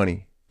amount of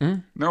money.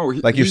 No,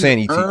 like you're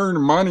saying, earn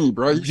money,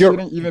 bro. He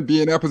shouldn't even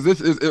be in that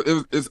position.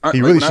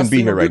 He really shouldn't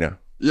be here right now.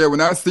 Yeah,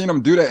 when I seen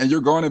him do that, and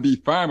you're going to be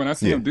fine. When I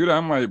seen him do that,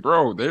 I'm like,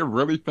 bro, they're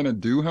really finna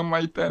do him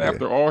like that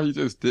after all he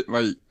just did.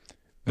 Like,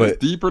 but it's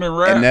deeper than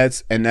rap.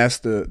 And that's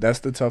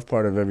the tough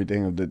part of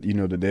everything of the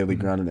the daily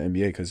grind in the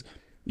NBA, because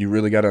you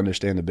really got to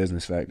understand the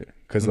business factor.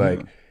 Because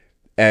like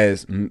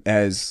as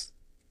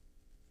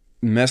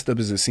messed up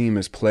as it seems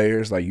as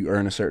players, like you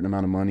earn a certain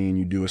amount of money and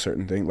you do a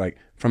certain thing. Like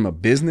from a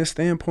business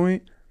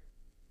standpoint,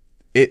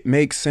 it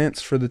makes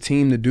sense for the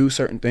team to do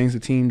certain things the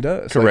team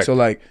does. Correct. So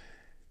like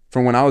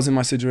from when I was in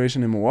my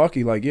situation in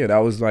Milwaukee, like that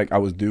was like I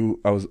was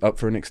up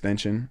for an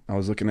extension. I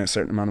was looking at a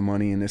certain amount of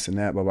money and this and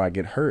that, but when I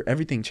get hurt,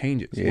 everything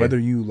changes. Yeah. Whether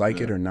you like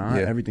it or not,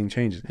 everything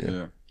changes.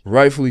 Yeah.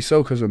 Rightfully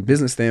so, because from a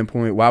business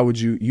standpoint, why would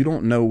you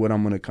don't know when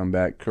I'm gonna come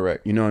back.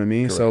 Correct. You know what I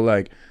mean? Correct. So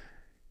like,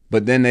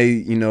 but then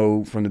they,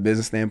 from the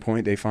business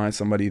standpoint, they find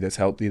somebody that's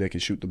healthy, that can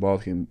shoot the ball,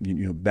 can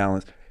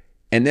balance.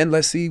 And then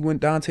let's see when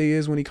Donte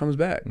is when he comes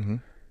back. Mm-hmm.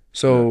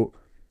 So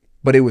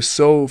but it was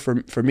so for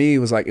me, it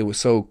was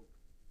so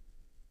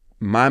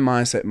my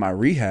mindset, my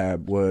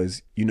rehab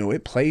was,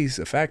 it plays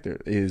a factor.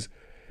 Is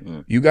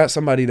you got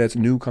somebody that's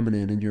new coming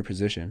in your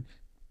position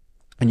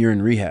and you're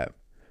in rehab.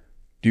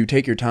 Do you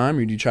take your time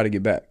or do you try to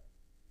get back?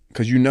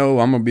 Because I'm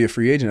going to be a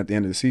free agent at the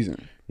end of the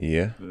season.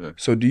 Yeah.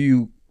 So do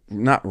you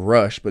not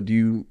rush, but do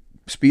you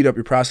speed up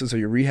your process of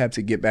your rehab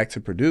to get back to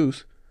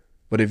produce?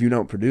 But if you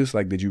don't produce,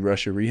 like, did you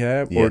rush your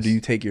rehab? Yes. Or do you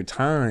take your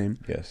time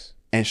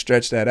and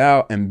stretch that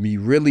out and be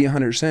really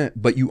 100%,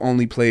 but you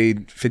only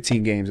played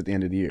 15 games at the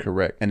end of the year?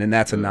 Correct. And then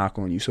that's a knock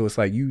on you. So it's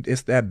like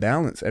it's that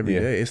balance every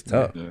day. It's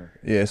tough. Yeah,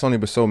 it's only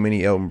but so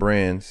many Elton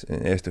Brands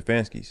and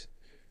Stefanskis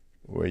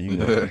where you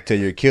tell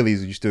your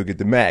Achilles you still get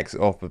the max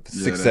off of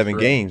 6-7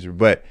 games.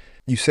 But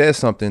you said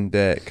something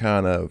that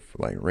kind of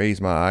like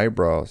raised my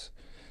eyebrows.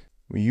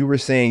 When you were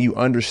saying you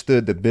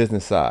understood the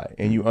business side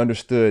and you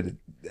understood,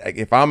 like,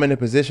 if I'm in a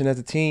position as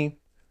a team,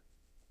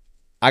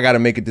 I got to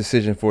make a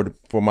decision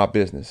for my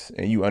business,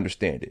 and you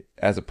understand it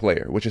as a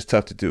player, which is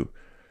tough to do.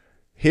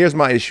 Here's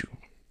my issue.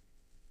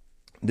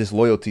 This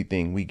loyalty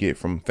thing we get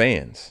from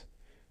fans,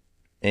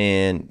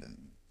 and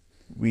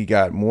we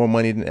got more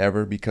money than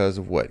ever because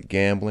of what?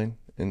 Gambling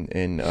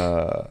and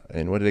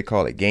what do they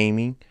call it?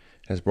 Gaming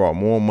has brought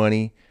more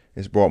money.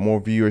 It's brought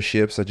more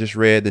viewerships. I just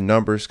read the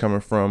numbers coming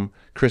from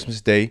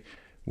Christmas Day,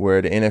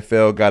 where the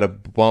NFL got a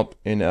bump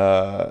in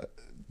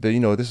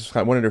this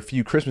was one of their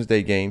few Christmas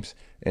Day games,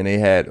 and they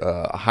had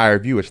a higher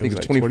viewership. I think it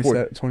was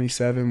 24.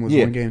 27 was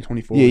one game,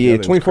 24. Yeah,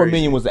 24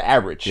 million was the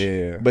average.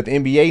 Yeah. But the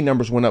NBA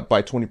numbers went up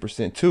by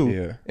 20% too.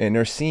 Yeah. And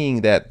they're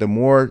seeing that the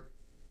more,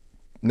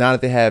 now that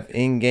they have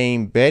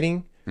in-game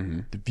betting,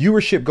 the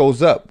viewership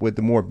goes up with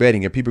the more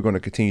betting, and people are going to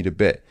continue to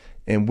bet.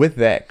 And with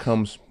that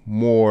comes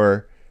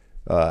more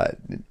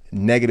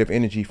negative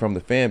energy from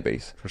the fan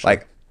base. For sure.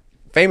 Like,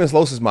 Famous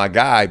Los is my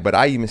guy, but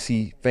I even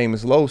see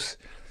Famous Los,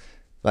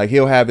 like,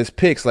 he'll have his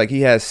picks, like he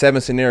has 7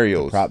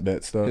 scenarios. The prop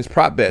bet stuff. His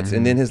prop bets.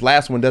 And then his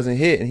last one doesn't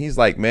hit. And he's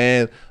like,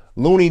 man,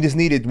 Looney just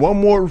needed one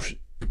more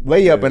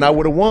layup and I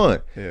would have won.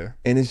 Yeah.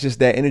 And it's just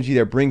that energy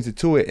that brings it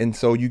to it. And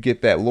so you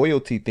get that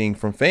loyalty thing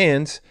from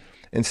fans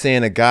and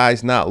saying a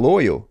guy's not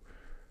loyal.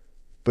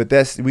 But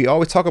we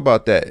always talk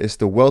about that. It's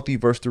the wealthy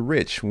versus the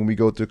rich when we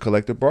go through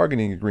collective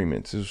bargaining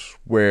agreements, is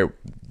where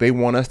they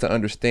want us to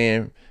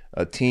understand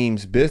a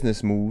team's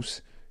business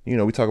moves.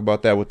 We talk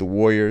about that with the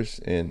Warriors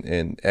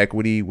and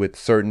equity with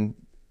certain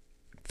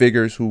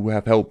figures who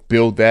have helped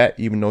build that,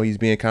 even though he's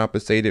being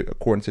compensated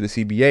according to the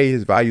CBA,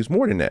 his value is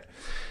more than that.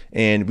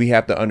 And we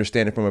have to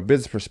understand it from a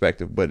business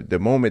perspective. But the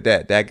moment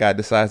that guy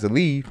decides to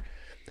leave,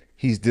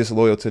 he's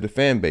disloyal to the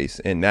fan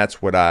base. And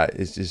that's what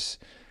it's just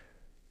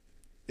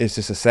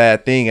a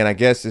sad thing. And I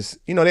guess it's,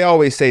 they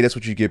always say that's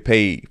what you get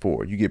paid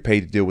for. You get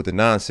paid to deal with the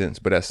nonsense.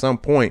 But at some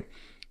point,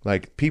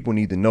 like, people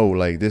need to know,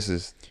 like,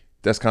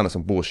 that's kind of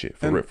some bullshit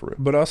for real.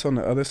 But also on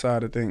the other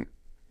side, I think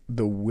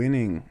the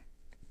winning,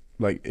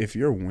 like, if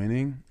you're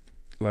winning,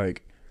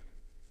 like,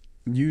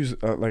 use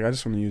like, I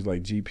just want to use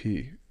like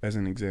GP as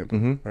an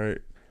example, right?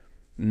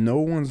 No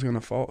one's gonna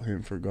fault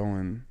him for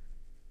going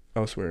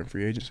elsewhere in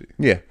free agency.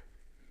 Yeah,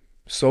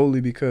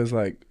 solely because,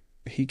 like,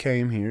 he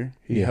came here,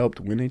 he helped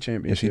win a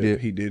championship.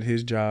 Yes, he did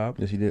his job.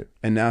 Yes, he did.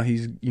 And now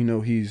he's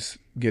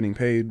getting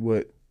paid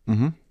what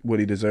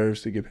he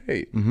deserves to get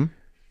paid.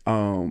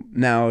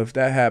 Now, if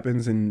that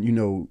happens and,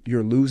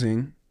 you're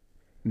losing,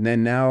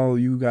 then now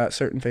you got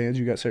certain fans,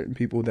 you got certain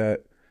people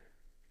that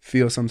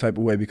feel some type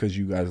of way because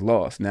you guys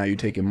lost. Now you're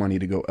taking money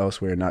to go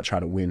elsewhere and not try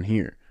to win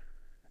here.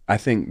 I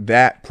think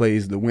that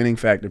the winning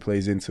factor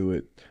plays into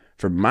it.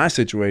 For my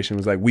situation,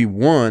 was like, we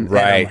won,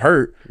 right, and I'm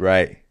hurt.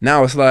 Right.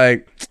 Now it's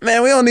like,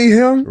 man, we don't need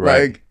him.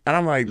 Right. Like, and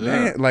I'm like,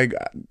 man, like,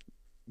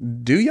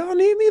 do y'all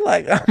need me?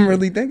 Like, I'm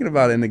really thinking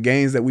about it. And the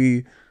games that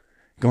we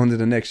go into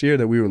the next year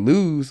that we would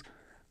lose,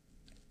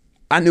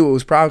 I knew it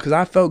was probably because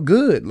I felt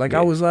good. Like,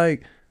 I was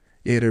like,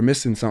 yeah, they're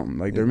missing something.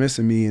 Like they're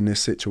missing me in this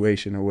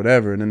situation or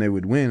whatever. And then they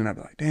would win, and I'd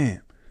be like,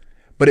 damn.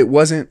 But it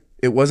wasn't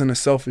a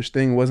selfish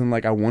thing. It wasn't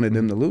like I wanted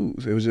them to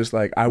lose. It was just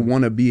like I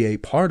want to be a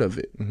part of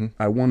it.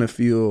 I want to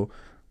feel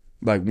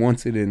like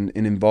wanted and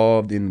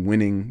involved in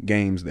winning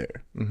games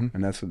there.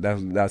 And that's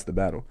the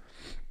battle.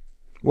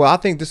 Well, I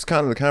think this is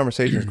kind of the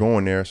conversation is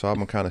going there, so I'm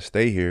gonna kind of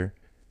stay here.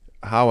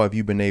 How have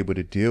you been able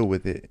to deal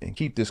with it and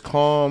keep this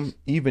calm,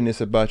 evenness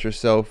about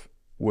yourself,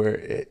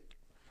 where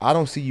I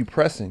don't see you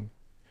pressing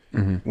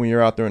when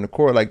you're out there in the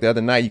court? Like the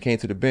other night, you came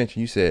to the bench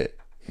and you said,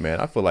 "Man,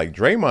 I feel like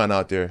Draymond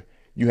out there."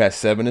 You had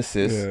 7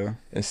 assists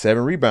and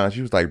 7 rebounds.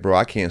 You was like, "Bro,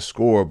 I can't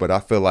score, but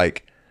I feel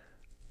like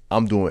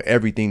I'm doing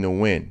everything to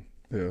win."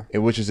 Yeah,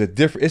 and which is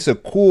it's a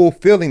cool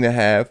feeling to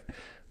have,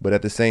 but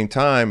at the same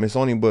time, it's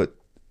only but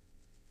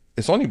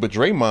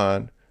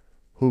Draymond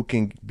who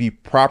can be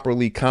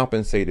properly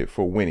compensated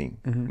for winning.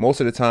 Most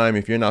of the time,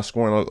 if you're not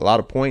scoring a lot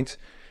of points,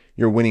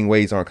 your winning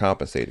ways aren't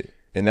compensated.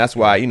 And that's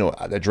why,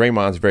 that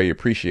Draymond's very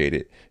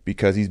appreciated,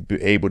 because he's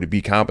able to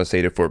be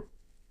compensated for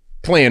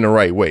playing the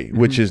right way,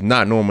 which is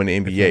not normal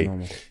in the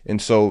NBA. And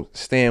so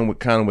staying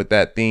with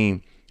that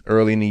theme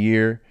early in the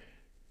year,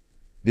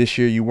 this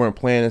year you weren't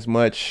playing as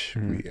much.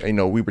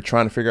 We were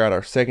trying to figure out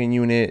our second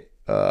unit,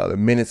 the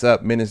minutes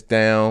up, minutes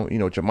down.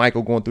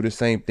 Jermichael going through the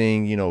same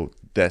thing.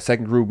 That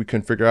second group, we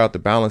couldn't figure out the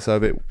balance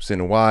of it.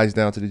 Sending Wise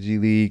down to the G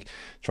League,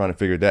 trying to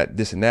figure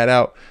this and that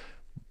out.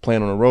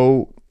 Playing on the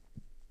road.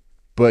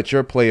 But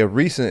your play of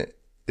recent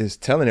is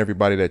telling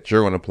everybody that you're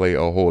going to play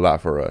a whole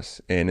lot for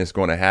us, and it's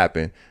going to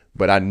happen.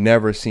 But I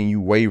never seen you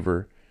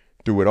waver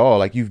through it all.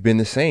 Like, you've been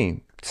the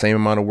same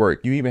amount of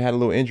work. You even had a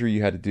little injury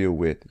you had to deal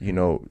with,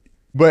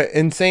 But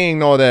in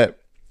saying all that,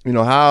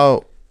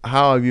 how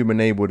have you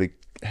been able to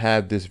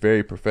have this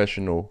very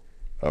professional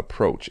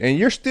approach? And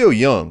you're still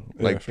young.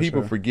 Like,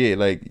 people forget,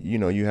 like,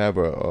 you have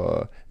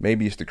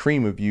maybe it's the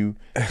cream of you.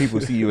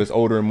 People see you as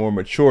older and more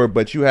mature,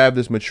 but you have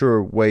this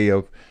mature way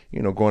of,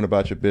 going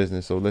about your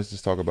business. So let's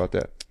just talk about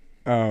that.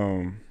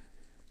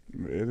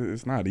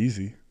 It's not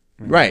easy.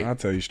 Right. I'll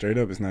tell you straight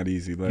up, it's not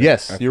easy. Like,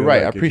 yes, you're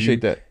right. Like I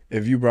appreciate that.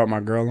 If you brought my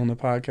girl on the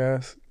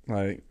podcast,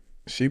 like,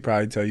 she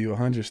probably tell you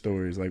 100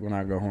 stories, like, when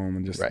I go home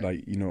and just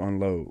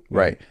unload. Like,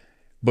 right.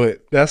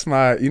 But that's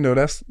my,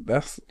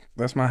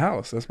 that's my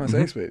house. That's my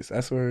safe space.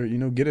 That's where,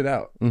 get it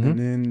out. And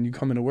then you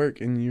come into work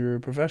and you're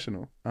a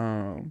professional.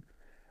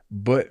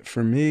 But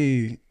for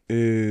me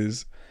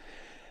is,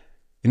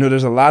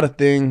 there's a lot of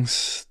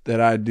things that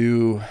I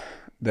do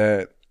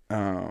that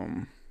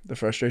the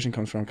frustration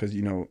comes from, because,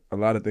 a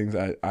lot of things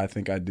I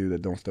think I do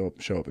that don't still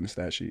show up in the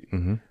stat sheet.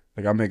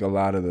 Like, I make a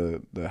lot of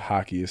the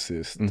hockey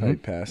assist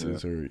type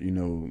passes, or,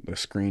 the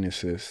screen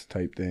assist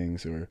type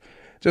things, or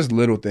just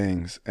little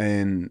things.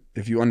 And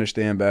if you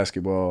understand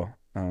basketball,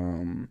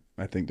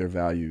 I think they're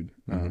valued.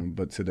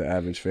 But to the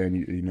average fan,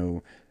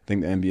 I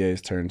think the NBA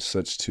has turned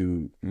such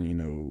to,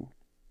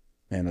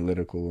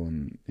 analytical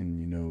and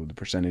the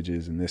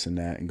percentages and this and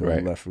that, and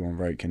going left, going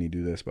right, can he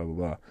do this, blah,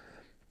 blah,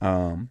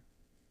 blah.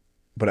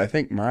 But I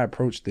think my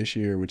approach this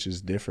year, which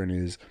is different,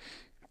 is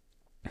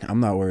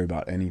I'm not worried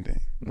about anything.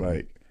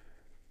 Like,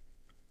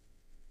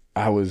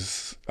 I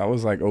was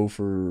like 0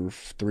 for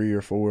 3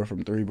 or 4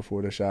 from 3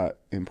 before the shot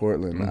in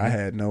Portland. I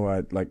had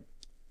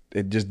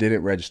it just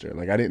didn't register.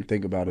 Like, I didn't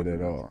think about it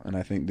at all. And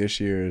I think this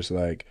year is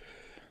like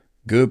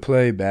good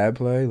play, bad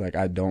play. Like,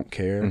 I don't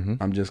care.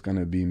 I'm just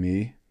gonna be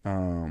me.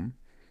 And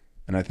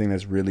I think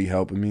that's really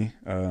helping me.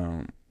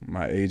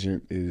 My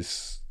agent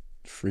is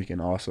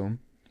freaking awesome.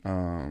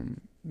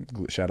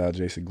 Shout out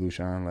Jason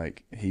Glushon.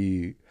 Like,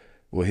 he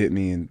will hit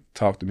me and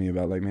talk to me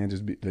about, like, man,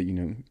 just be, keep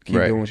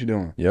doing what you're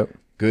doing. Yep.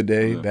 Good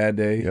day, bad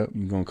day. Yep.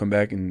 You're going to come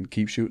back and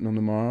keep shooting them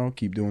tomorrow,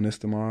 keep doing this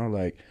tomorrow.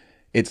 Like,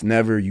 it's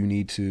never you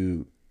need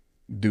to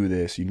do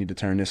this, you need to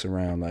turn this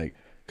around, like,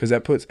 because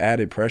that puts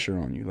added pressure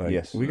on you.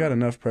 Like, we got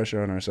enough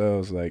pressure on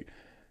ourselves. Like,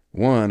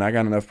 one, I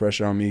got enough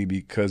pressure on me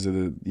because of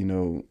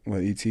the,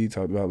 what E.T.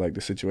 talked about, like,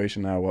 the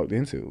situation I walked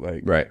into.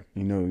 Like,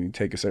 you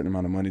take a certain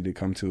amount of money to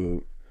come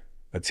to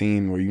a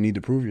team where you need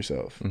to prove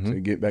yourself to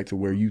get back to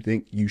where you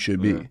think you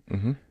should be.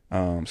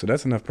 So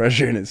that's enough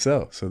pressure in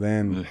itself. So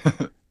then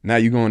now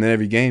you go into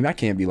every game. I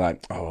can't be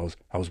like, oh,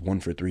 I was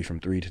 1 for 3 from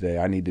 3 today.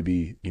 I need to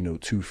be,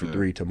 2 for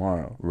 3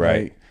 tomorrow.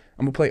 Right.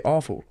 I'm gonna play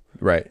awful.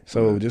 Right.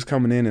 So just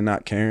coming in and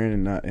not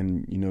caring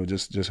and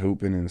just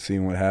hooping and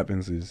seeing what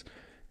happens is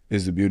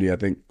the beauty. I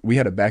think we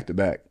had a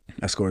back-to-back.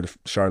 I scored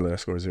Charlotte. I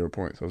scored 0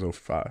 points. I was 0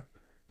 for 5.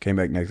 Came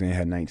back next day and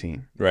had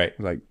 19. Right.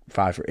 Like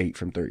 5 for 8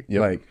 from 3.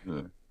 Yep. Like,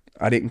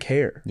 I didn't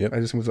care. Yep. I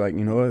just was like,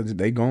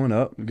 they going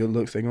up. Good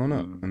looks, they going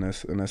up, and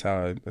that's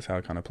how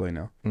I kind of play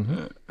now.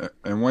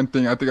 And one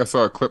thing, I think I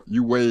saw a clip.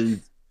 You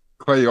waved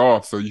Clay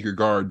off so you could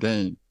guard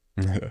Dame.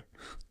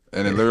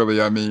 And it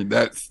literally, I mean,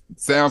 that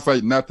sounds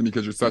like nothing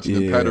because you're such a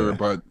competitor.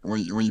 But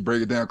when you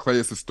break it down, Clay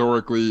is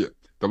historically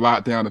the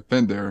lockdown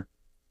defender.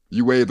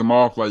 You waved them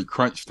off like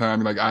crunch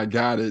time, like, I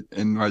got it,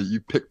 and like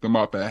you picked them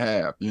up at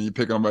half. You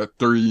pick them up at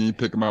 3, and you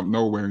pick them up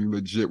nowhere, and you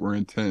legit were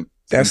intent.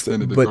 That's go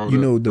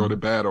to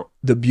battle.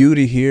 The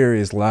beauty here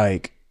is,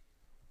 like,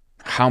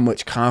 how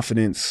much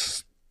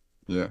confidence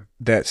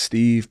that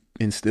Steve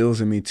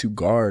instills in me to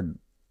guard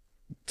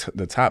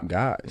the top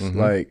guys.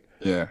 Like,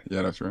 yeah,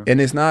 that's right. And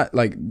it's not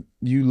like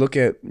you look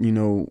at, you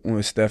know,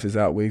 when Steph is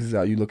out, Wiggs is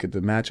out, you look at the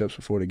matchups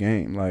before the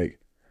game. Like,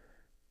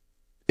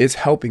 it's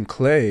helping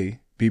Klay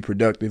be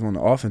productive on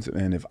the offensive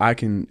end if I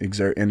can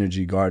exert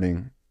energy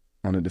guarding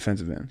on the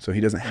defensive end. So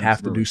he doesn't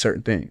have to do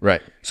certain things.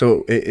 Right.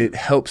 So it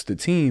helps the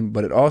team,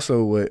 but it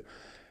also what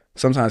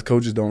sometimes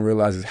coaches don't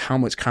realize is how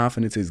much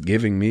confidence it's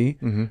giving me.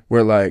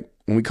 Where like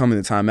when we come in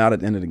the timeout at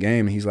the end of the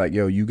game and he's like,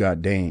 yo, you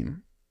got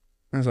Dame.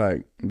 I was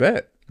like,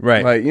 bet.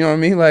 Right. Like, you know what I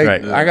mean? Like,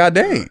 I got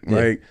Dame.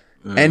 Like,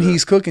 and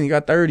he's cooking. He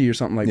got 30 or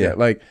something like that.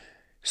 Like,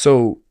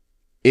 so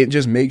it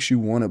just makes you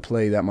want to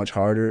play that much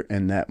harder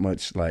and that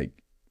much, like,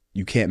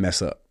 you can't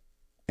mess up.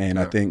 And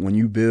I think when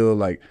you build,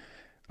 like,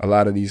 a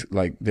lot of these,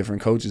 like,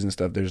 different coaches and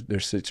stuff,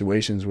 there's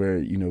situations where,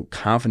 you know,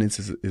 confidence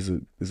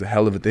is a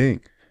hell of a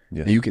thing.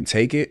 Yes. And you can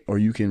take it or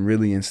you can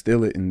really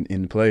instill it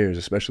in players,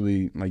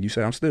 especially, like you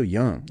said, I'm still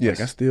young. Yes.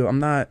 Like, I'm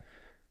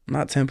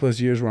not 10 plus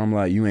years where I'm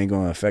like, you ain't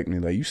going to affect me.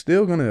 Like, you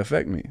still going to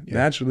affect me. Yeah.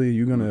 Naturally,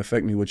 you're going to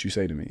affect me what you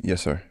say to me.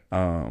 Yes, sir.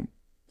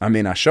 I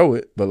may not show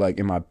it, but like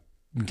in my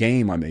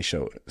game, I may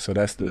show it. So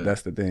that's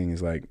the thing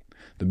is like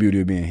the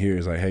beauty of being here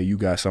is like, hey, you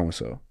got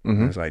so-and-so.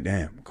 And it's like,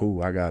 damn,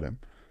 cool, I got him.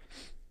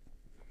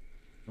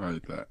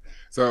 Right. That.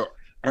 So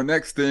our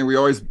next thing, we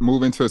always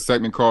move into a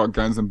segment called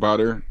Guns and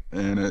Butter.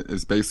 And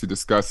it's basically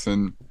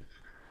discussing,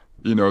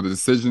 you know, the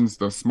decisions,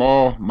 the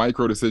small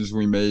micro decisions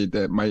we made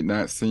that might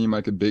not seem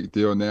like a big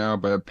deal now,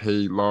 but have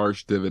paid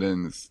large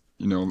dividends,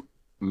 you know,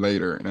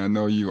 later. And I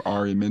know you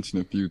already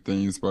mentioned a few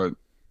things, and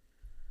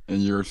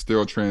you're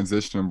still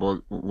transitioning,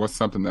 but what's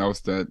something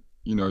else that,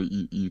 you know,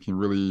 you can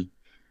really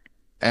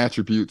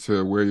attribute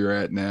to where you're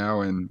at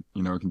now and,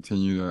 you know,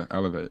 continue to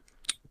elevate?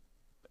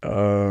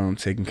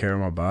 Taking care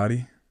of my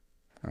body.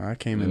 I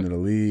came into the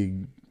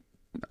league,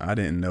 I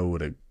didn't know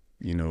what a,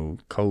 you know,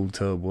 cold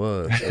tub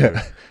was.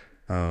 Or,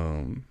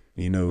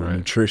 you know,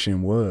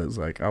 nutrition was.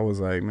 Like, I was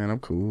like, man, I'm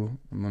cool.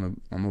 I'm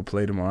gonna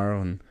play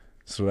tomorrow, and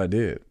that's what I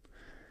did.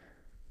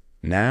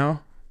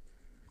 Now,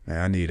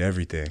 man, I need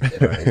everything.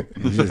 Like,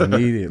 you just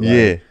need it.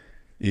 Like,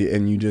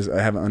 and you just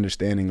have an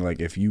understanding, like,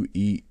 if you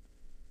eat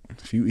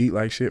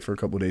like shit for a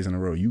couple of days in a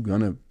row, you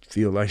gonna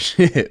feel like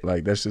shit.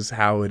 Like, that's just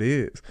how it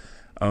is.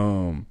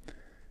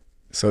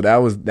 So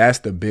that's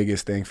the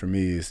biggest thing for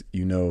me is,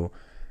 you know,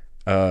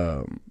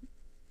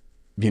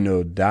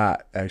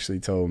 Dot actually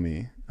told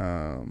me,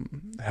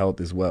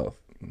 health is wealth.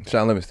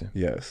 Sean Livingston.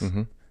 Yes.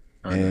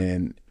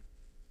 And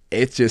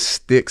it just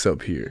sticks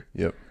up here.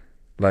 Yep.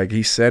 Like,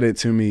 he said it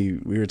to me,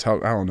 we were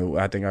talking, I don't know,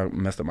 I think I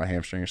messed up my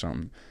hamstring or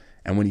something.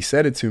 And when he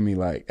said it to me,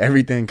 like,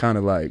 everything kind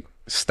of like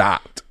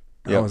stopped.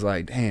 I was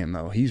like, damn,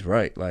 no, he's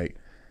right. Like,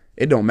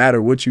 it don't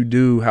matter what you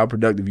do, how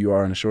productive you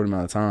are in a short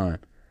amount of time.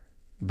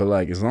 But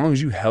like, as long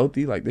as you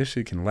healthy, like, this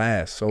shit can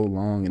last so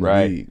long in the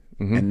league.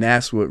 And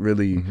that's what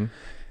really,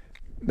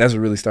 that's what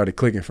really started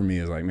clicking for me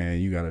is like, man,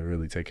 you got to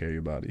really take care of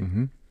your body.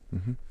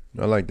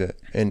 I like that.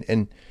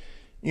 And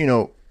you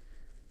know,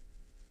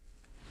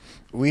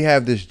 we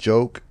have this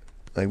joke,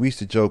 like we used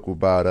to joke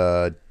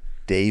about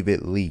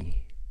David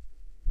Lee.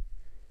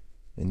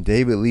 And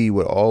David Lee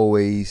would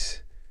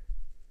always,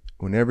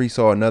 whenever he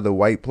saw another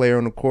white player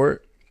on the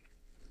court,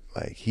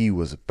 like, he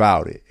was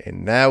about it.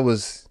 And that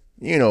was,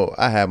 you know,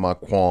 I had my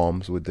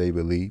qualms with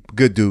David Lee.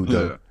 Good dude,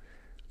 though.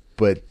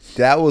 But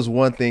that was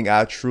one thing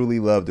I truly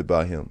loved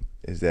about him,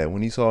 is that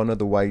when he saw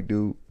another white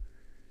dude,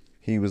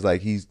 he was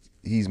like, he's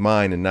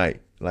mine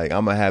tonight. Like,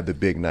 I'm going to have the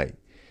big night.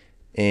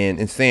 And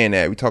in saying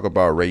that, we talk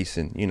about race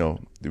and, you know,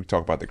 we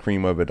talk about the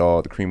cream of it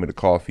all, the cream of the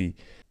coffee.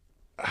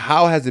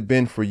 How has it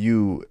been for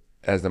you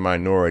as a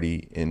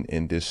minority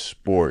in this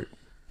sport?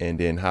 And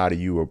then how do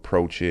you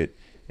approach it?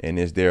 And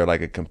is there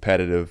like a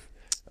competitive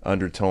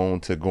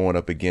undertone to going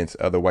up against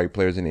other white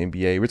players in the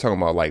NBA? We're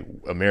talking about like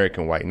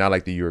American white, not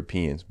like the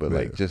Europeans, but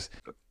like just.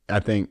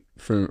 I think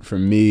for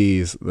me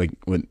is like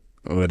what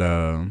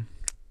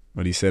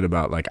he said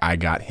about like, I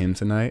got him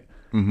tonight.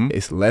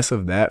 It's less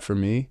of that for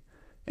me,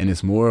 and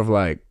it's more of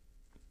like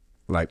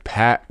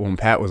Pat, when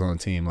Pat was on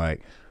the team,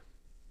 like,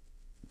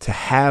 to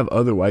have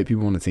other white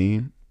people on the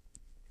team,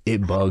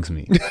 it bugs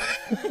me.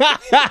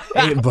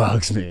 It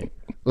bugs me.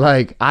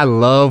 Like, I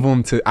love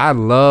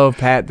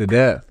Pat to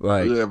death.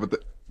 Like, yeah,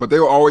 but they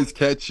will always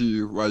catch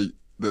you, like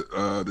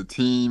the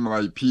team,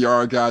 like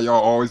PR guy. Y'all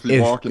always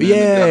be walking in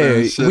together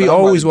and shit. We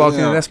always walk in.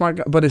 That's my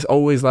guy. But it's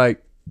always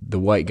like the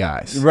white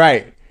guys,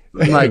 right?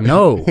 I'm like,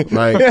 no,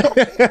 like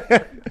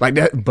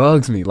that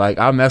bugs me. Like,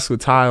 I mess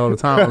with Ty all the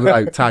time. I'm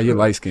like, Ty, you're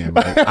light skinned.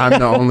 Like, I'm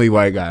the only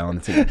white guy on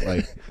the team.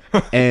 Like,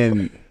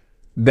 and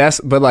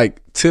but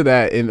like, to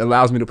that, it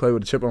allows me to play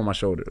with a chip on my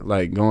shoulder.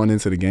 Like, going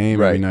into the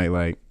game every night,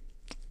 like,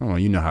 oh,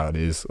 you know how it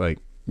is. Like,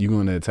 you're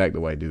going to attack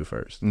the white dude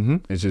first.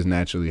 It's just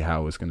naturally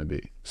how it's going to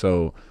be.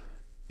 So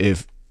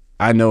if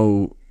I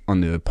know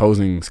on the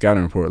opposing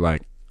scouting report,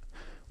 like,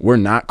 we're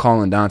not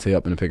calling Donte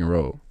up in the pick and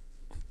roll,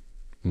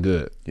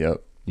 good.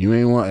 Yep. You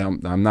ain't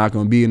want. I'm not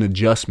going to be an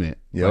adjustment.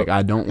 Yep. Like,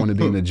 I don't want to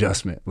be an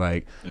adjustment.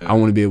 Like, I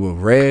want to be able to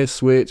red,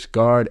 switch,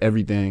 guard,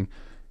 everything.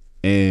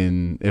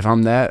 And if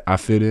I'm that, I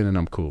fit in and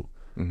I'm cool.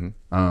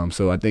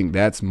 So I think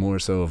that's more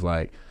so of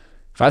like,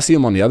 if I see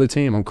him on the other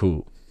team, I'm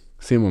cool.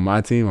 See him on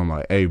my team, I'm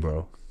like, hey,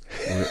 bro,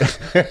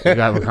 we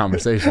gotta have a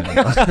conversation.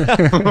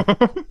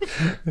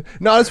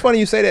 No, it's funny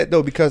you say that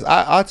though, because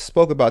I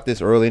spoke about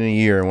this early in the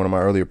year in one of my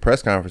earlier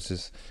press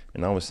conferences,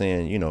 and I was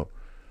saying, you know,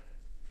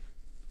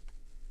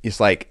 it's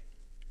like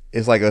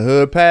a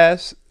hood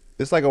pass,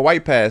 it's like a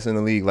white pass in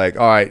the league. Like,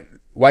 all right,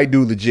 white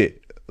dude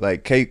legit,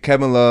 like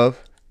Kevin Love,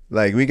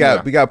 like we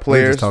got players. We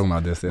were just talking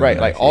about this, right?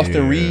 Like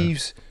Austin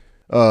Reeves,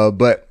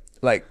 but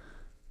like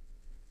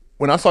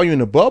when I saw you in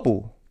the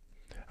bubble,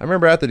 I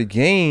remember after the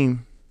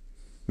game.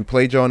 We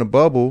played y'all in the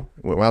bubble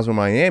when I was in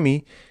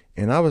Miami,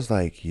 and I was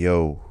like,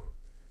 yo,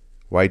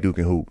 white dude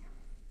can hoop.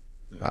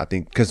 I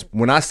think, because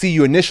when I see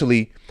you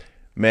initially,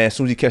 man, as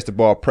soon as you catch the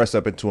ball, press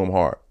up into him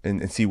hard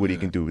and see what he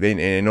can do.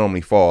 They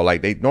normally fall.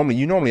 Like, you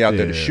normally out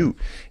there to shoot.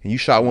 And you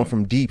shot one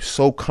from deep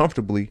so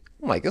comfortably.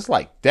 I'm like, it's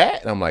like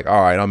that? And I'm like,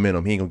 all right, I'm in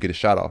him. He ain't going to get a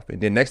shot off. And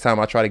then next time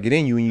I try to get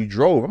in you and you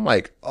drove, I'm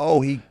like,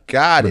 oh, he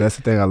got it. That's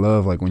the thing I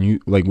love. Like, when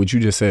you, like what you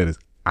just said is,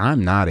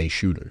 I'm not a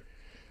shooter.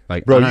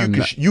 Like, bro,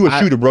 you a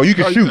shooter, bro. You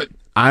can shoot.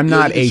 I'm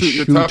not a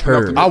shooter.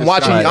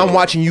 I'm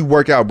watching you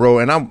work out, bro.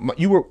 And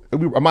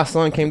my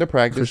son came to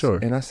practice, for sure,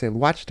 and I said,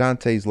 watch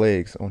Donte's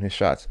legs on his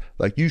shots.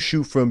 Like, you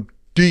shoot from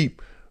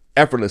deep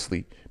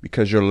effortlessly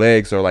because your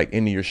legs are like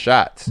into your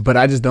shots. But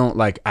I just don't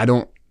like.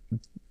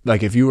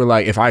 If you were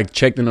like, if I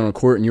checked in on a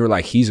court and you were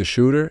like, he's a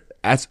shooter,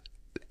 that's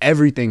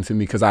everything to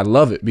me, because I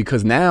love it.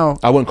 Because now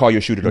I wouldn't call you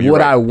a shooter though.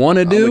 What I want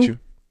to do.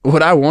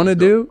 What I want to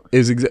do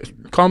is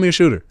call me a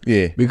shooter.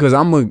 Yeah. Because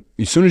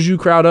as soon as you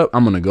crowd up,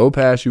 I'm going to go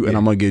past you and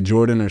I'm going to get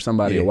Jordan or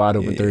somebody a wide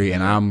open three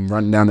and I'm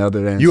running down the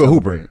other end. You a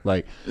hooper.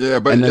 Like,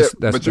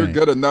 but you're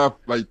good enough.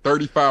 Like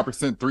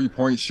 35%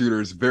 3-point shooter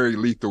is very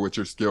lethal with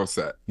your skill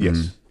set. Yes.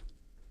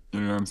 Mm-hmm.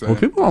 You know what I'm saying?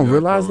 What people don't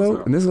realize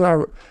though, and this is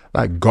why,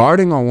 like,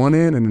 guarding on one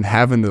end and then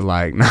having to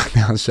like knock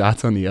down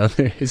shots on the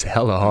other is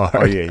hella hard.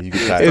 Oh yeah, you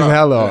can try. It's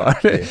hella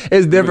hard. Yeah.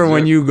 It's different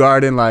when you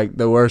guarding like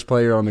the worst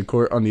player on the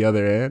court on the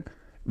other end.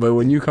 But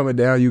when you coming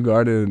down, you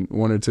guarded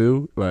one or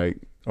two, like,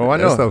 I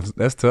know.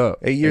 That's tough.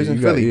 8 years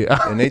in Philly.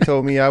 And they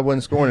told me I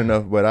wasn't scoring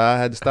enough, but I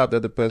had to stop the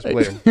other best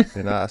player.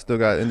 And I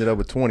still ended up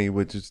with 20,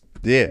 which is,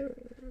 yeah.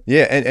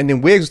 And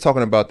then Wiggs was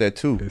talking about that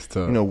too. It's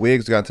tough. You know,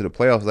 Wiggs got into the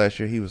playoffs last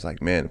year. He was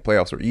like, man, the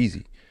playoffs are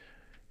easy.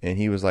 And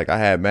he was like, I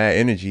had mad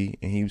energy.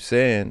 And he was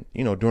saying,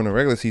 you know, during the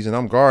regular season,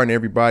 I'm guarding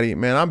everybody.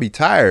 Man, I'll be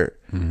tired.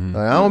 Mm-hmm.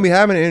 Like, I don't be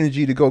having the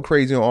energy to go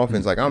crazy on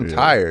offense. Like, I'm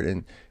tired.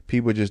 And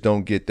people just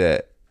don't get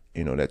that,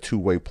 you know, that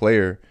two-way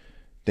player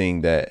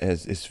thing that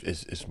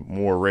is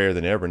more rare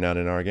than ever now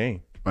in our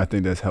game. I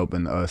think that's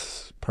helping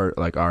us,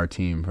 like our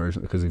team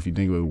personally, because if you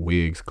think about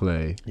Wiggs,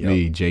 Clay,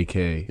 me,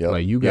 JK,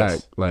 like you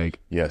got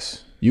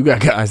you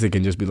got guys that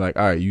can just be like,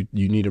 all right, you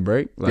need a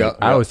break. Like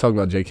I always talk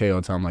about JK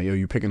all the time, like, yo,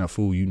 you picking up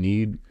fool, you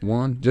need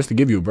one just to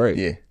give you a break.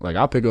 Yeah, like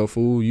I'll pick up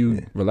fool,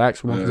 you relax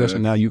for one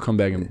possession, now you come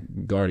back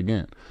and guard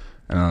again.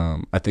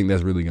 I think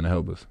that's really gonna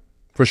help us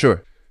for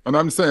sure. And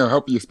I'm just saying,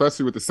 help you,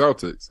 especially with the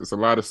Celtics. It's a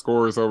lot of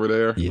scores over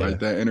there. Yeah. Like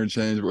that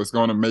interchange was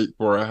going to make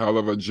for a hell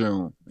of a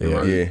June. Yeah,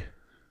 right?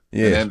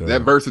 And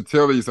that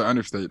versatility is an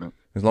understatement.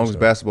 As long as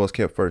basketball is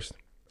kept first,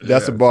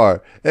 that's a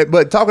bar.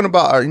 But talking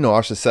about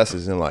our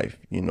successes in life,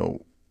 when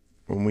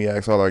we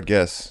ask all our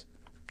guests,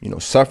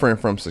 suffering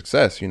from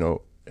success,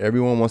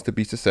 everyone wants to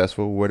be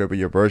successful, whatever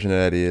your version of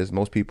that is.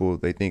 Most people,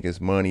 they think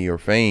it's money or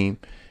fame,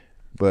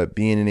 but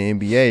being in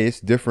the NBA, it's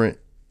different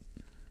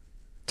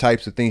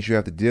types of things you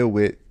have to deal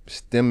with,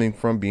 stemming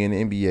from being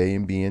in the NBA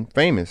and being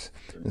famous.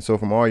 And so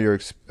from all your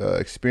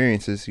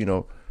experiences,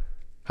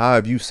 how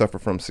have you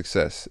suffered from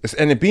success?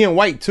 And it being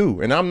white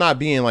too. And I'm not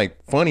being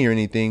like funny or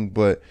anything,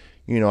 but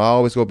I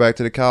always go back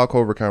to the Kyle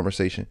Korver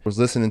conversation. I was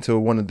listening to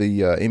one of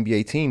the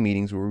NBA team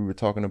meetings where we were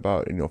talking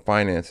about,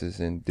 finances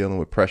and dealing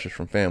with pressures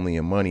from family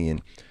and money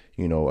and,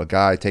 a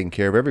guy taking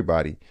care of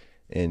everybody.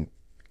 And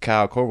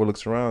Kyle Korver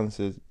looks around and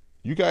says,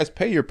 you guys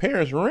pay your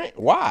parents rent?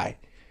 Why?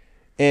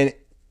 And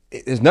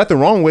there's nothing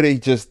wrong with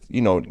it, just,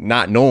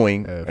 not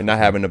knowing and not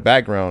having the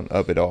background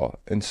of it all.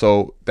 And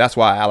so that's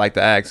why I like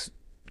to ask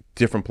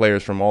different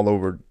players from all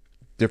over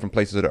different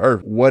places of the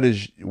earth,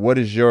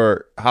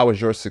 how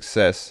has your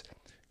success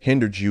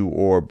hindered you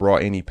or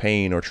brought any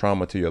pain or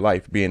trauma to your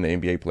life being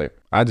an NBA player?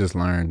 I just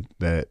learned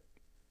that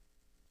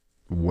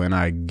when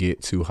I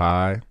get too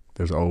high,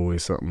 there's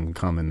always something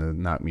coming to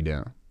knock me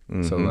down.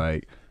 Mm-hmm. So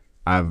like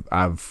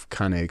I've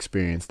kind of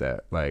experienced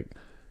that. Like,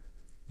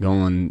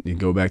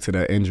 go back to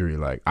that injury,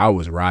 like I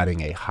was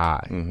riding a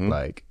high. Mm-hmm.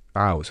 Like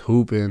I was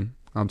hooping.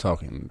 I'm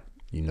talking,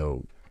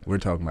 we're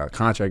talking about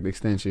contract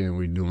extension,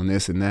 we're doing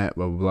this and that,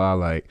 blah blah blah.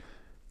 Like,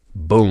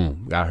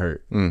 boom, got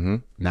hurt. Mm-hmm.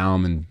 Now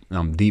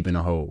I'm deep in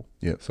a hole.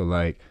 Yeah. So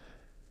like,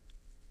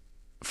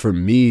 for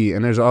me,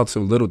 and there's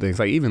also little things,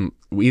 like even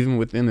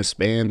within the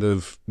span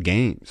of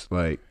games,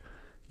 like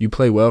you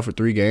play well for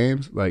 3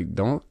 games, like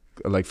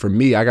for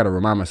me, I got to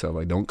remind myself,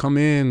 like, don't come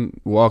in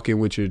walking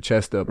with your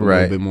chest up a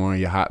little bit more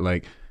and you're hot,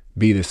 like,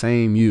 be the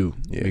same you,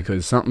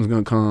 because something's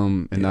going to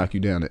come and knock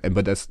you down.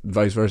 But that's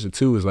vice versa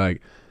too, is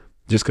like,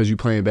 just because you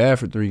playing bad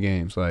for 3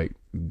 games, like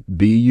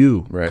be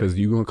you, Right. Because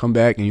you're gonna come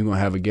back and you're gonna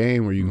have a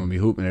game where you're gonna be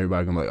hooping.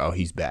 Everybody gonna be like, oh,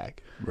 he's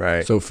back.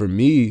 Right. So for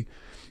me,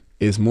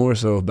 it's more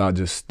so about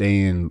just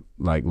staying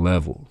like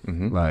level,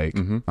 like,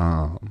 and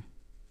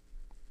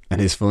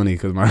it's funny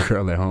because my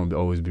girl at home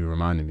always be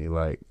reminding me,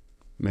 like,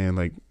 man,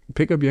 like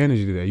pick up your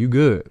energy today. You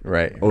good,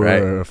 Right. Or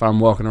right. if I'm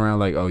walking around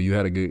like, oh, you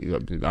had a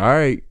good, all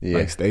right, Yeah.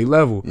 like stay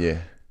level. Yeah.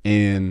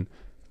 And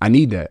I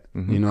need that.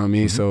 You know what I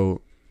mean?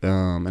 So,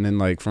 and then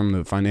like from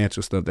the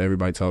financial stuff that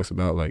everybody talks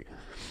about, like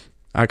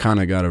I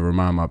kind of got to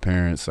remind my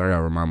parents, I got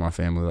to remind my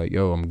family, like,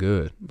 yo, I'm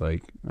good.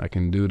 Like I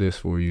can do this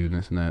for you and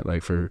this and that.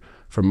 Like for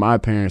my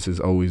parents, it's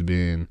always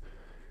been,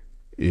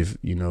 if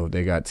you know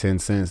they got 10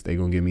 cents, they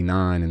gonna give me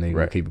 9 and they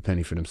gonna keep a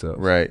penny for themselves.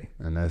 Right.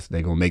 And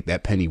they gonna make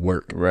that penny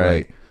work.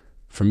 Right. Like,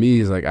 for me,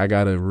 it's like I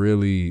gotta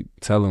really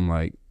tell them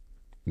like,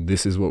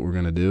 this is what we're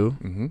gonna do,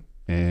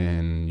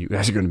 and you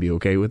guys are gonna be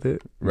okay with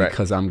it,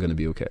 because I'm gonna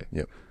be okay.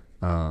 Yep.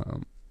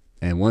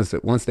 And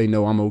once they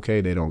know I'm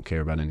okay, they don't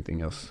care about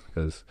anything else,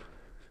 because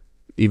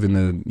even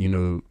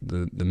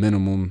the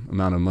minimum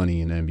amount of money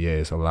in the NBA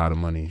is a lot of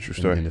money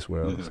in this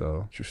world.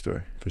 So True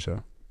story. for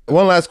sure.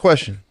 One last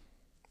question.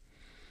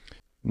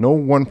 No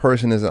one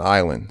person is an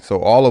island. So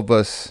all of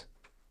us,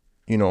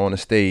 on the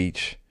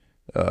stage,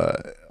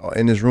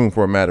 in this room,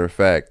 for a matter of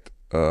fact,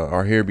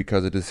 are here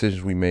because of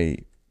decisions we've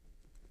made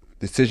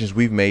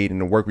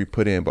and the work we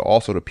put in, but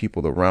also the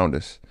people around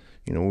us.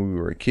 When we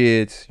were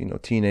kids,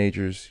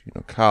 teenagers,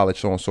 college,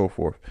 so on and so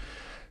forth.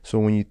 So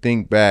when you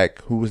think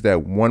back, who was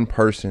that one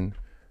person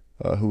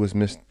who was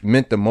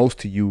meant the most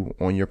to you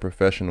on your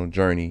professional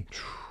journey?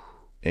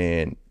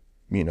 And,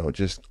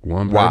 just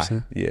One why?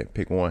 person? Yeah,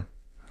 pick one.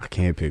 I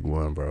can't pick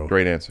one, bro.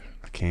 Great answer.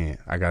 I can't.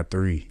 I got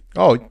 3.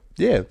 Oh,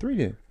 yeah, 3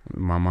 then.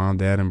 My mom,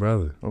 dad, and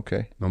brother.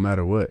 Okay. No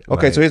matter what.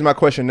 Okay, Like, so here's my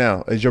question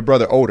now. Is your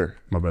brother older?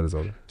 my brother's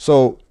older.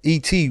 So,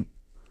 E.T.,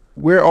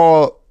 we're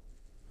all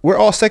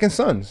second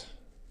sons.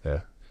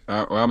 Well,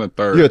 I'm a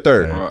third. You're a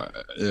third.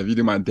 If you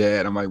do my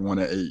dad, I'm like 1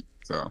 of 8.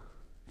 So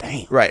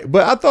Damn. Right.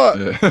 But I thought,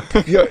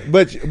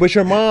 but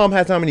your mom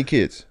has how many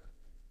kids?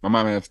 my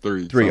mom has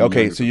 3. 3. So I'm Okay,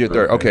 youngest so you're of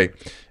third. three.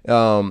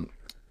 Okay.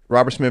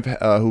 Robert Smith,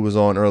 who was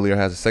on earlier,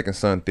 has a second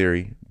son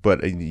theory,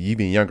 but an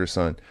even younger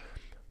son.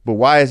 But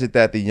why is it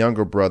that the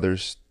younger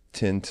brothers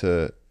tend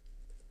to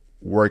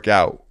work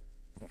out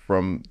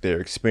from their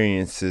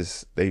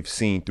experiences they've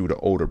seen through the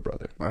older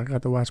brother? I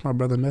got to watch my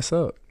brother mess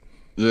up.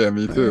 Yeah,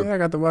 me too. Yeah, I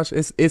got to watch.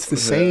 It's the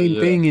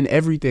same thing in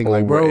everything.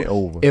 Like, Over bro, and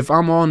over. if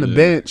I'm on the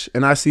bench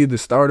and I see the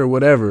starter,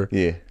 whatever,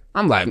 Yeah.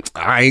 I'm like,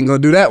 I ain't gonna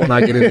do that when I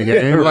get in the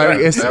game. Like,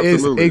 it's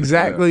Absolutely.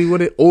 exactly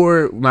what it.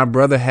 Or my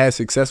brother has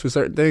success with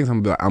certain things. I'm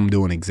gonna be like, I'm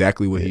doing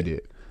exactly what he did.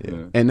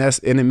 Yeah. And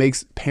it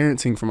makes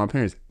parenting for my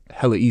parents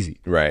hella easy.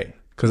 Right.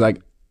 Cause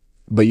like,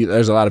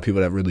 there's a lot of people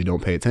that really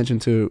don't pay attention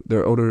to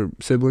their older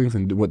siblings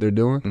and what they're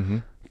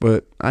doing.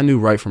 But I knew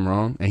right from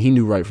wrong, and he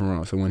knew right from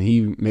wrong. So when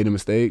he made a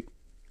mistake,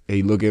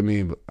 he looked at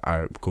me, but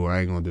all right, cool, I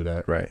ain't gonna do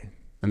that. Right.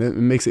 And it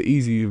makes it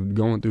easy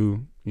going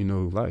through,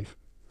 life.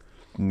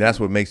 And that's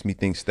what makes me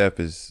think Steph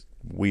is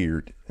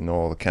weird in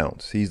all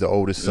accounts. He's the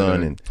oldest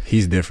son, and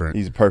He's different.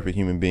 he's a perfect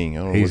human being.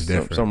 I don't know He's what's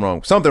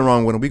different. something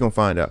wrong with him. We gonna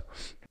find out.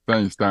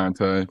 Thanks,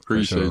 Donte.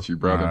 Appreciate you,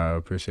 brother. I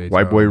appreciate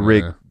White boy y'all,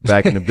 Rick man.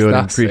 back in the building.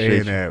 Stop Appreciate saying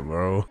you. that,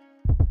 bro.